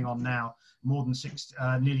still going on now, more than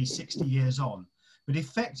nearly 60 years on. But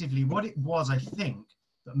effectively, what it was, I think,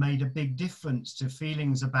 that made a big difference to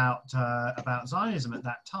feelings about Zionism at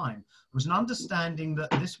that time was an understanding that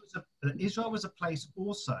that Israel was a place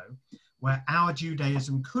also where our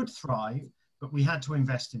Judaism could thrive, but we had to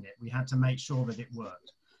invest in it. We had to make sure that it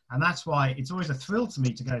worked. And that's why it's always a thrill to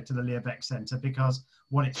me to go to the Leo Baeck Center, because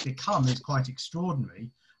what it's become is quite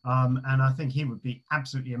extraordinary. And I think he would be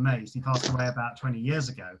absolutely amazed. He passed away about 20 years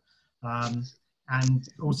ago. And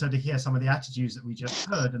also to hear some of the attitudes that we just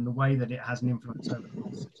heard and the way that it has an influence over the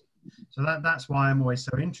whole city. So that's why I'm always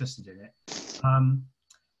so interested in it.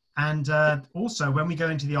 Also, when we go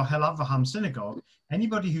into the Ohel Avraham Synagogue,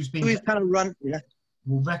 anybody who's been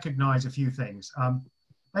will recognize a few things.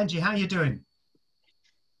 Benji, how are you doing?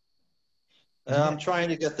 I'm trying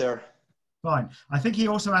to get there. Fine. I think he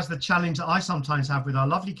also has the challenge that I sometimes have with our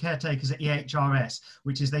lovely caretakers at EHRS,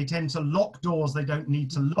 which is they tend to lock doors they don't need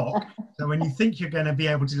to lock. So when you think you're going to be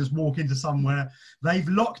able to just walk into somewhere, they've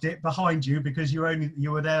locked it behind you because you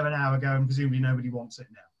were there an hour ago and presumably nobody wants it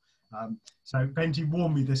now. So Benji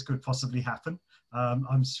warned me this could possibly happen.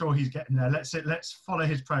 I'm sure he's getting there. Let's follow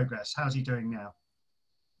his progress. How's he doing now?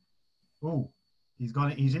 Oh,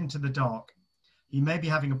 he's into the dark. He may be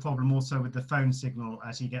having a problem also with the phone signal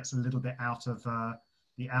as he gets a little bit out of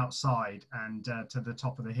the outside and to the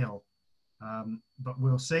top of the hill. But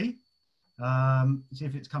we'll see. See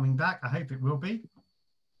if it's coming back. I hope it will be.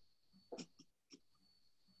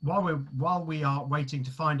 While we are waiting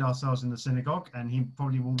to find ourselves in the synagogue, and he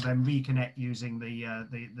probably will then reconnect using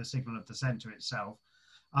the signal of the center itself.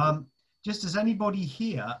 Just has anybody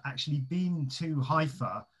here actually been to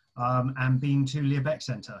Haifa and been to Leo Baeck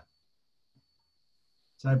Center?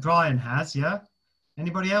 So Brian has, yeah?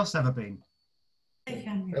 Anybody else ever been?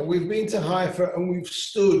 We've been to Haifa and we've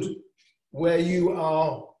stood where you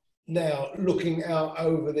are now, looking out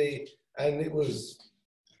over and it was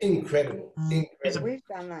incredible. It's a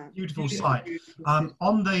beautiful sight.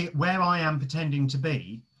 Where I am pretending to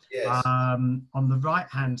be, yes. On the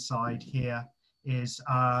right-hand side here is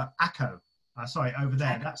Akko. Sorry, over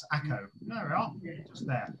there, that's Akko. There we are, just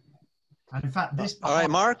there. And in fact, this... All right,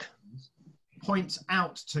 Mark? Points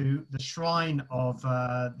out to the shrine of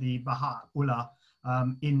the Baha'u'llah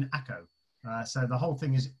in Akko. So the whole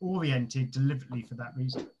thing is oriented deliberately for that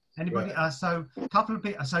reason. Anybody? Right. So a couple of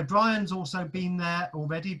people. So Brian's also been there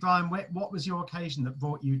already. Brian, what was your occasion that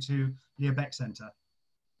brought you to Leo Baeck Center?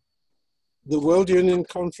 The World Union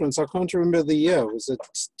Conference. I can't remember the year. Was it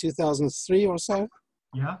 2003 or so?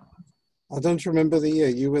 Yeah. I don't remember the year.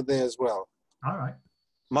 You were there as well. All right.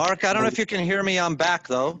 Mark, I don't know if you can hear me. I'm back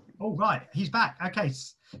though. Oh, right, he's back. Okay,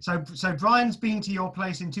 so Brian's been to your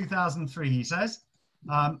place in 2003, he says,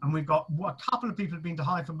 and we've got a couple of people have been to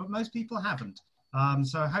Haifa, but most people haven't.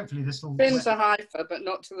 So hopefully this will. Been to Haifa, but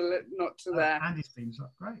not to there. Andy's been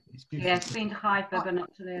great. It's beautiful. Yeah, it's been to Haifa, but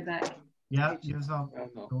not to Leo Baeck. Yeah, yours are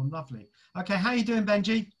lovely. Okay, how are you doing,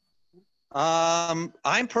 Benjy?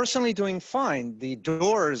 I'm personally doing fine. The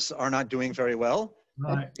doors are not doing very well,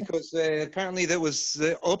 right? Because apparently there was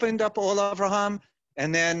opened up Ohel Avraham,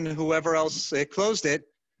 and then whoever else closed it,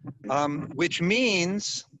 which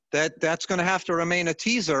means that that's going to have to remain a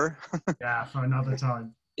teaser. Yeah, for another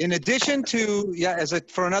time. In addition to,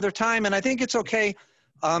 for another time, and I think it's okay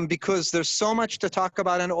because there's so much to talk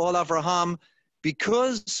about in Ohel Avraham,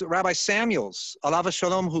 because Rabbi Samuels, Alav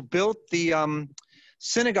Shalom, who built the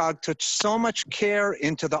synagogue, took so much care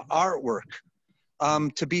into the artwork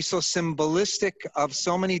to be so symbolistic of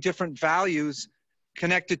so many different values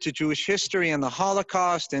connected to Jewish history and the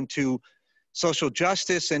Holocaust and to social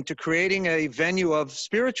justice and to creating a venue of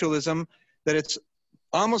spiritualism, that it's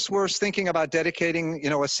almost worth thinking about dedicating,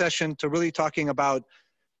 a session to really talking about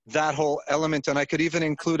that whole element. And I could even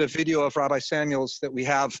include a video of Rabbi Samuels that we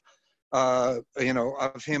have, of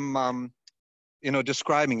him,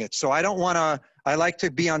 describing it. So I like to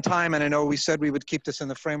be on time, and I know we said we would keep this in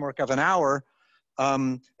the framework of an hour.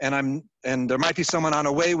 And there might be someone on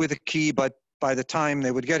the way with a key, but by the time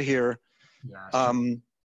they would get here,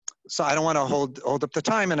 so I don't want to hold up the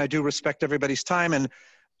time, and I do respect everybody's time. And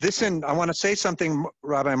listen, I want to say something,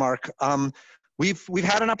 Rabbi Mark. We've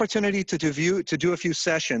had an opportunity to do a few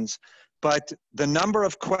sessions, but the number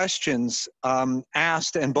of questions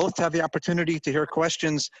asked, and both have the opportunity to hear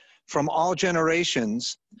questions from all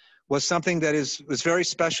generations, was something that was very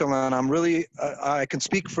special. And I'm really, I can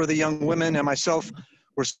speak for the young women and myself.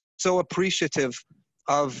 We're so appreciative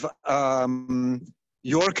of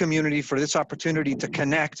your community for this opportunity to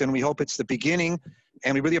connect, and we hope it's the beginning.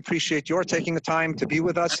 And we really appreciate your taking the time to be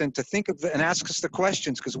with us and to think of and ask us the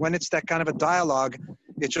questions, because when it's that kind of a dialogue,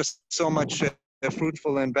 it's just so much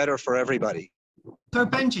fruitful and better for everybody. So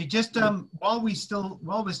Benjy, just while we're still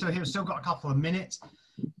here, we've still got a couple of minutes.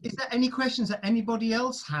 Is there any questions that anybody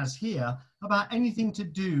else has here about anything to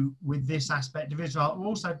do with this aspect of Israel? Or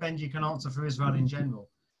also, Benjy can answer for Israel in general.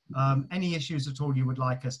 Any issues at all you would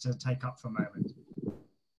like us to take up for a moment?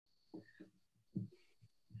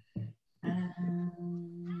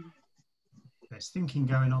 There's thinking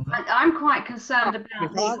going on there. I'm quite concerned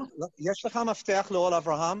about... יש לך מפתח לאוהל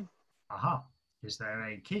אברהם? Aha. Is there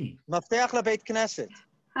a key? מפתח לבית כנסת.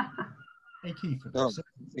 A key for No, this?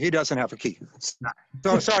 he doesn't have a key. No.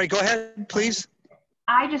 So sorry, go ahead, please.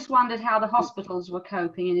 I just wondered how the hospitals were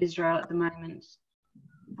coping in Israel at the moment.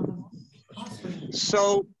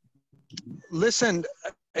 So, listen,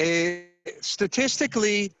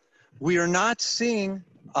 statistically, we are not seeing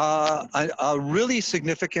a really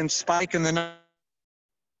significant spike in the...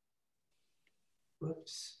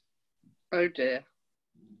 Whoops. Oh dear.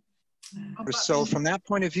 So from that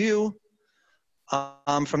point of view,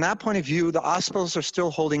 the hospitals are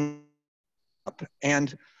still holding up.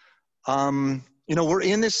 And, we're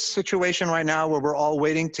in this situation right now where we're all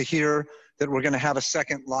waiting to hear that we're going to have a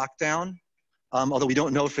second lockdown, although we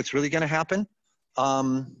don't know if it's really going to happen.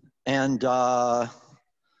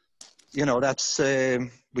 That's,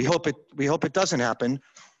 we hope it doesn't happen,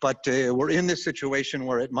 but we're in this situation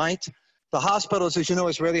where it might. The hospitals, as you know,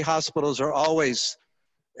 Israeli hospitals are always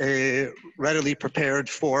readily prepared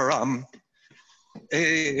for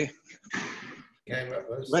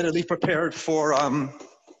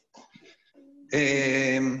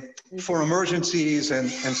emergencies and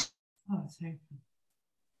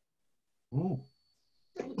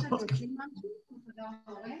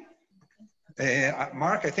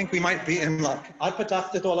Mark, I think we might be in luck. I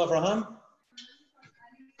פתחת את Ohel Avraham.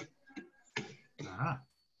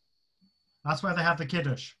 That's where they have the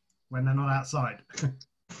kiddush when they're not outside.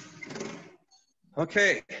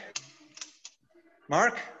 Okay.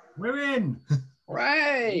 Mark? We're in.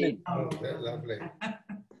 Right. Oh, lovely.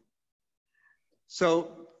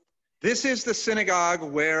 So this is the synagogue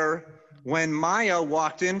where when Maya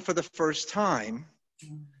walked in for the first time,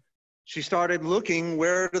 she started looking,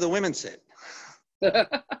 where do the women sit?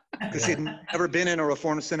 Because she'd never been in a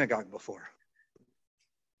Reform synagogue before.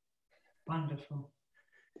 Wonderful.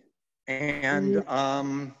 And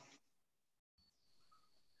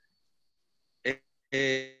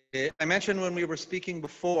I mentioned when we were speaking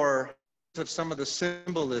before of some of the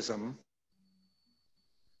symbolism.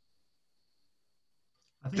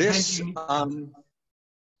 This, you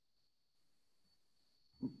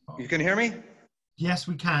can hear me? Yes,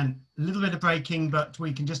 we can. A little bit of breaking, but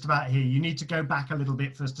we can just about hear. You need to go back a little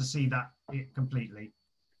bit for us to see that completely.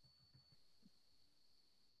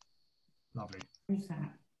 Lovely. Who's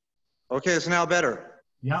that? Okay, it's now better.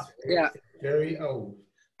 Yeah. Yeah. Very old.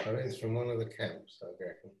 Oh, it's from one of the camps, I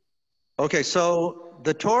reckon. Okay, so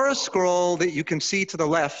the Torah scroll that you can see to the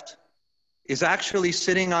left is actually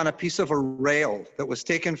sitting on a piece of a rail that was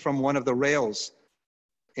taken from one of the rails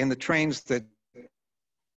in the trains that...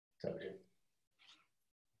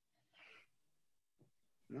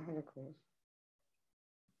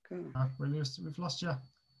 We've lost you.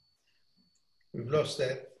 We've lost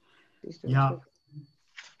it. Yeah.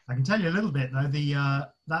 I can tell you a little bit though.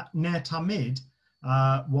 That Ner Tamid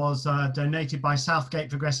was donated by Southgate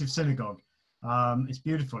Progressive Synagogue. It's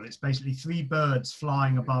beautiful. It's basically 3 birds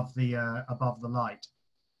flying above the light.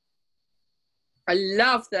 I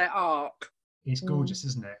love their ark. It's gorgeous,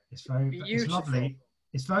 isn't it? It's very beautiful. It's lovely.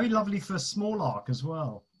 It's very lovely for a small ark as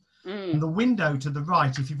well. Mm. And the window to the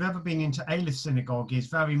right, if you've ever been into Aleph Synagogue, is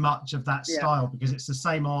very much of that style because it's the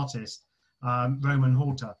same artist, Roman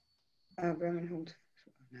Halter. Roman Halter.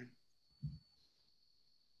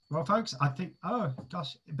 Well, folks, I think, oh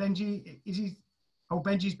gosh, Benjy, is he? Oh,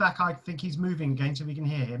 Benjy's back. I think he's moving again so we can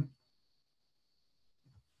hear him.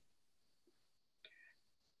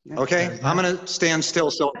 Okay, I'm going to stand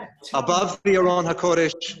still. So above the Aron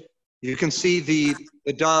HaKodesh, you can see the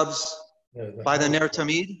doves by the Ner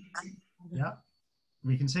Tamid. Yeah,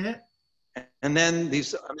 we can see it. And then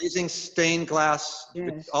these amazing stained glass,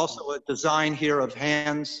 also a design here of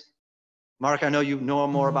hands. Mark, I know you know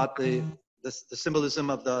more about the symbolism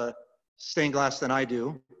of the stained glass than I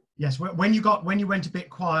do. Yes, when you went a bit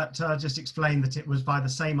quiet, just explain that it was by the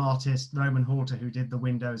same artist, Roman Halter, who did the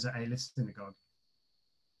windows at Aleph Synagogue.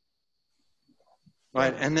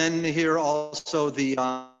 Right, and then here also the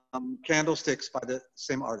candlesticks by the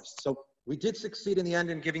same artist. So we did succeed in the end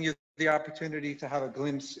in giving you the opportunity to have a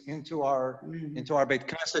glimpse into our Beit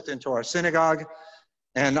Knesset, into our synagogue.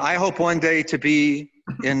 And I hope one day to be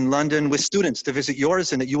in London with students to visit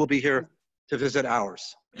yours and that you will be here to visit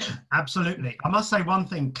ours. Absolutely. I must say one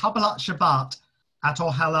thing, Kabbalat Shabbat at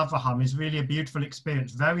Ohel Avraham is really a beautiful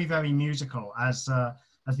experience, very, very musical, as the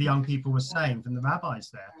young people were saying from the rabbis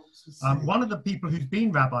there. One of the people who's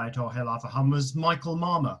been rabbi at Ohel Avraham was Michael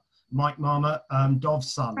Marmer, Mike Marmer,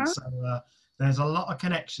 Dov's son. So there's a lot of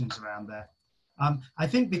connections around there. I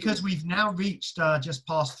think because we've now reached just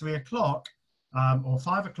past 3 o'clock, or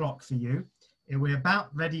 5 o'clock for you, we're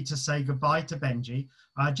about ready to say goodbye to Benjy.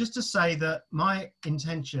 Just to say that my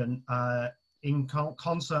intention, in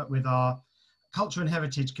concert with our Culture and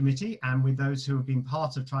Heritage Committee and with those who have been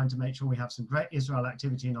part of trying to make sure we have some great Israel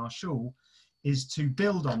activity in our shul, is to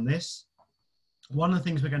build on this. One of the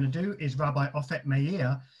things we're going to do is Rabbi Ofet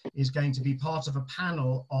Meir is going to be part of a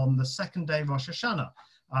panel on the second day of Rosh Hashanah,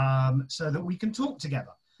 so that we can talk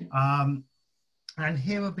together and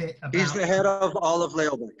hear a bit about... He's the head of all of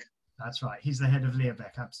Leo Baeck. That's right. He's the head of Leo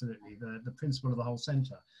Baeck, absolutely, the principal of the whole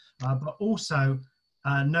centre. But also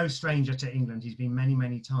no stranger to England. He's been many,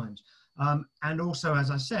 many times. And also,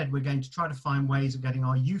 as I said, we're going to try to find ways of getting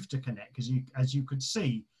our youth to connect, because as you could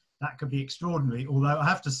see, that could be extraordinary. Although I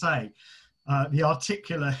have to say, the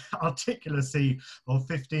articulacy of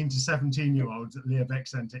 15 to 17-year-olds at Leo Baeck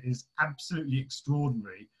Center is absolutely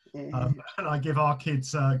extraordinary. And I give our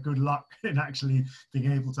kids good luck in actually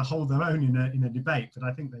being able to hold their own in a debate. But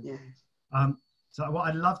I think they so what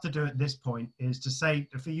I'd love to do at this point is to say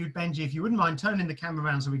for you, Benjy, if you wouldn't mind turning the camera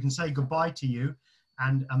around so we can say goodbye to you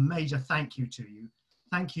and a major thank you to you.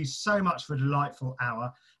 Thank you so much for a delightful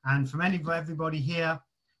hour. And from everybody here,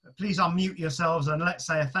 please unmute yourselves and let's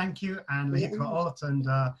say a thank you and Lehitraot and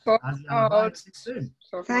soon.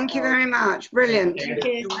 Thank you very much. Brilliant. Thank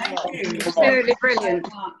you. Absolutely brilliant.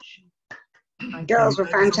 Girls were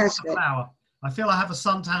fantastic. I feel I have a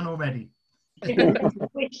suntan already.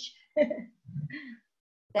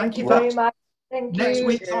 Thank you very much. Thank you. Next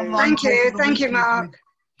week's online. Thank you, Mark.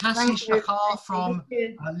 Cassie Shachar from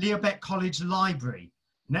Leo Baeck College Library.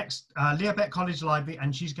 Next, Leo Baeck College Library,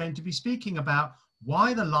 and she's going to be speaking about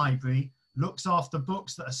why the library looks after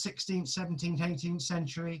books that are 16th, 17th, 18th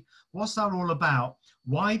century. What's that all about?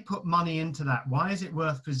 Why put money into that? Why is it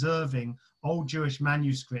worth preserving old Jewish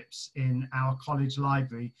manuscripts in our college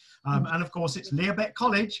library? And of course, it's Leo Baeck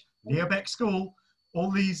College, Leo Baeck School, all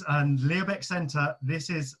these, and Leo Baeck Center. This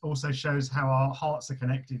is also shows how our hearts are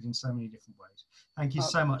connected in so many different ways. Thank you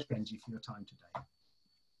so much, Benjy, for your time today.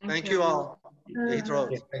 Thank you all.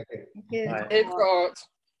 Lehitraot. Lehitraot.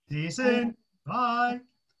 See you soon. Bye.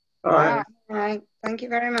 Bye. Bye. Thank you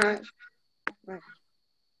very much. Bye.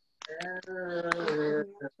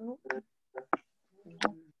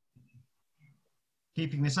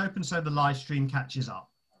 Keeping this open so the live stream catches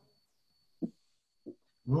up.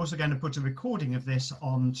 We're also going to put a recording of this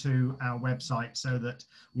onto our website so that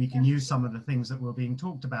we can use some of the things that were being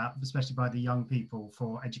talked about, especially by the young people,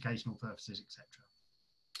 for educational purposes, etc.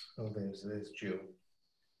 Oh, there's Jill.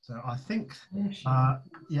 So I think,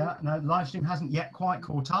 yeah, no, the live stream hasn't yet quite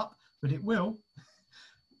caught up, but it will.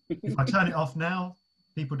 If I turn it off now,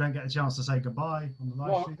 people don't get a chance to say goodbye on the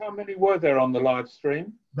live stream. How many were there on the live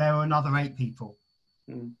stream? There were another 8 people.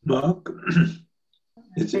 Mark,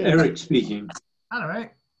 it's Eric speaking. Hello,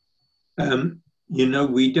 Eric. You know,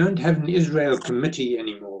 we don't have an Israel committee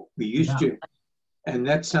anymore. We used to, and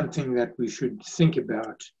that's something that we should think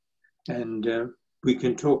about, and we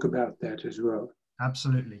can talk about that as well.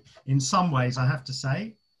 Absolutely. In some ways, I have to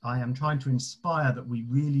say, I am trying to inspire that we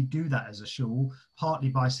really do that as a shul, partly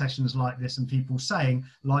by sessions like this and people saying,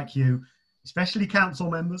 like you, especially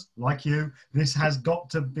council members like you, this has got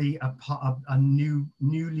to be a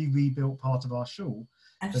newly rebuilt part of our shul.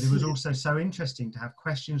 But it was also so interesting to have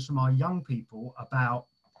questions from our young people about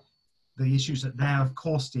the issues that they're of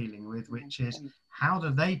course dealing with, which is how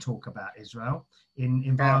do they talk about Israel in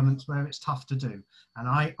environments where it's tough to do. And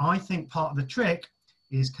I think part of the trick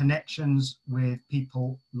is connections with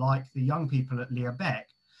people like the young people at Leo Baeck,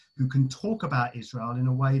 who can talk about Israel in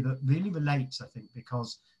a way that really relates, I think,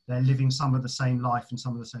 because they're living some of the same life and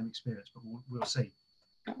some of the same experience, but we'll see.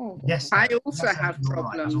 Yes, I also have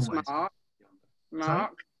problems, right,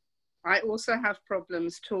 Mark, I also have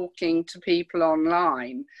problems talking to people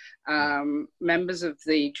online, members of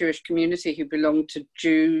the Jewish community who belong to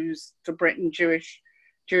Jews for Britain, Jewish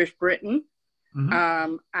Britain.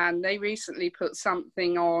 And they recently put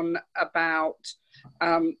something on about,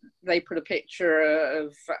 they put a picture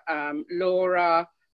of Laura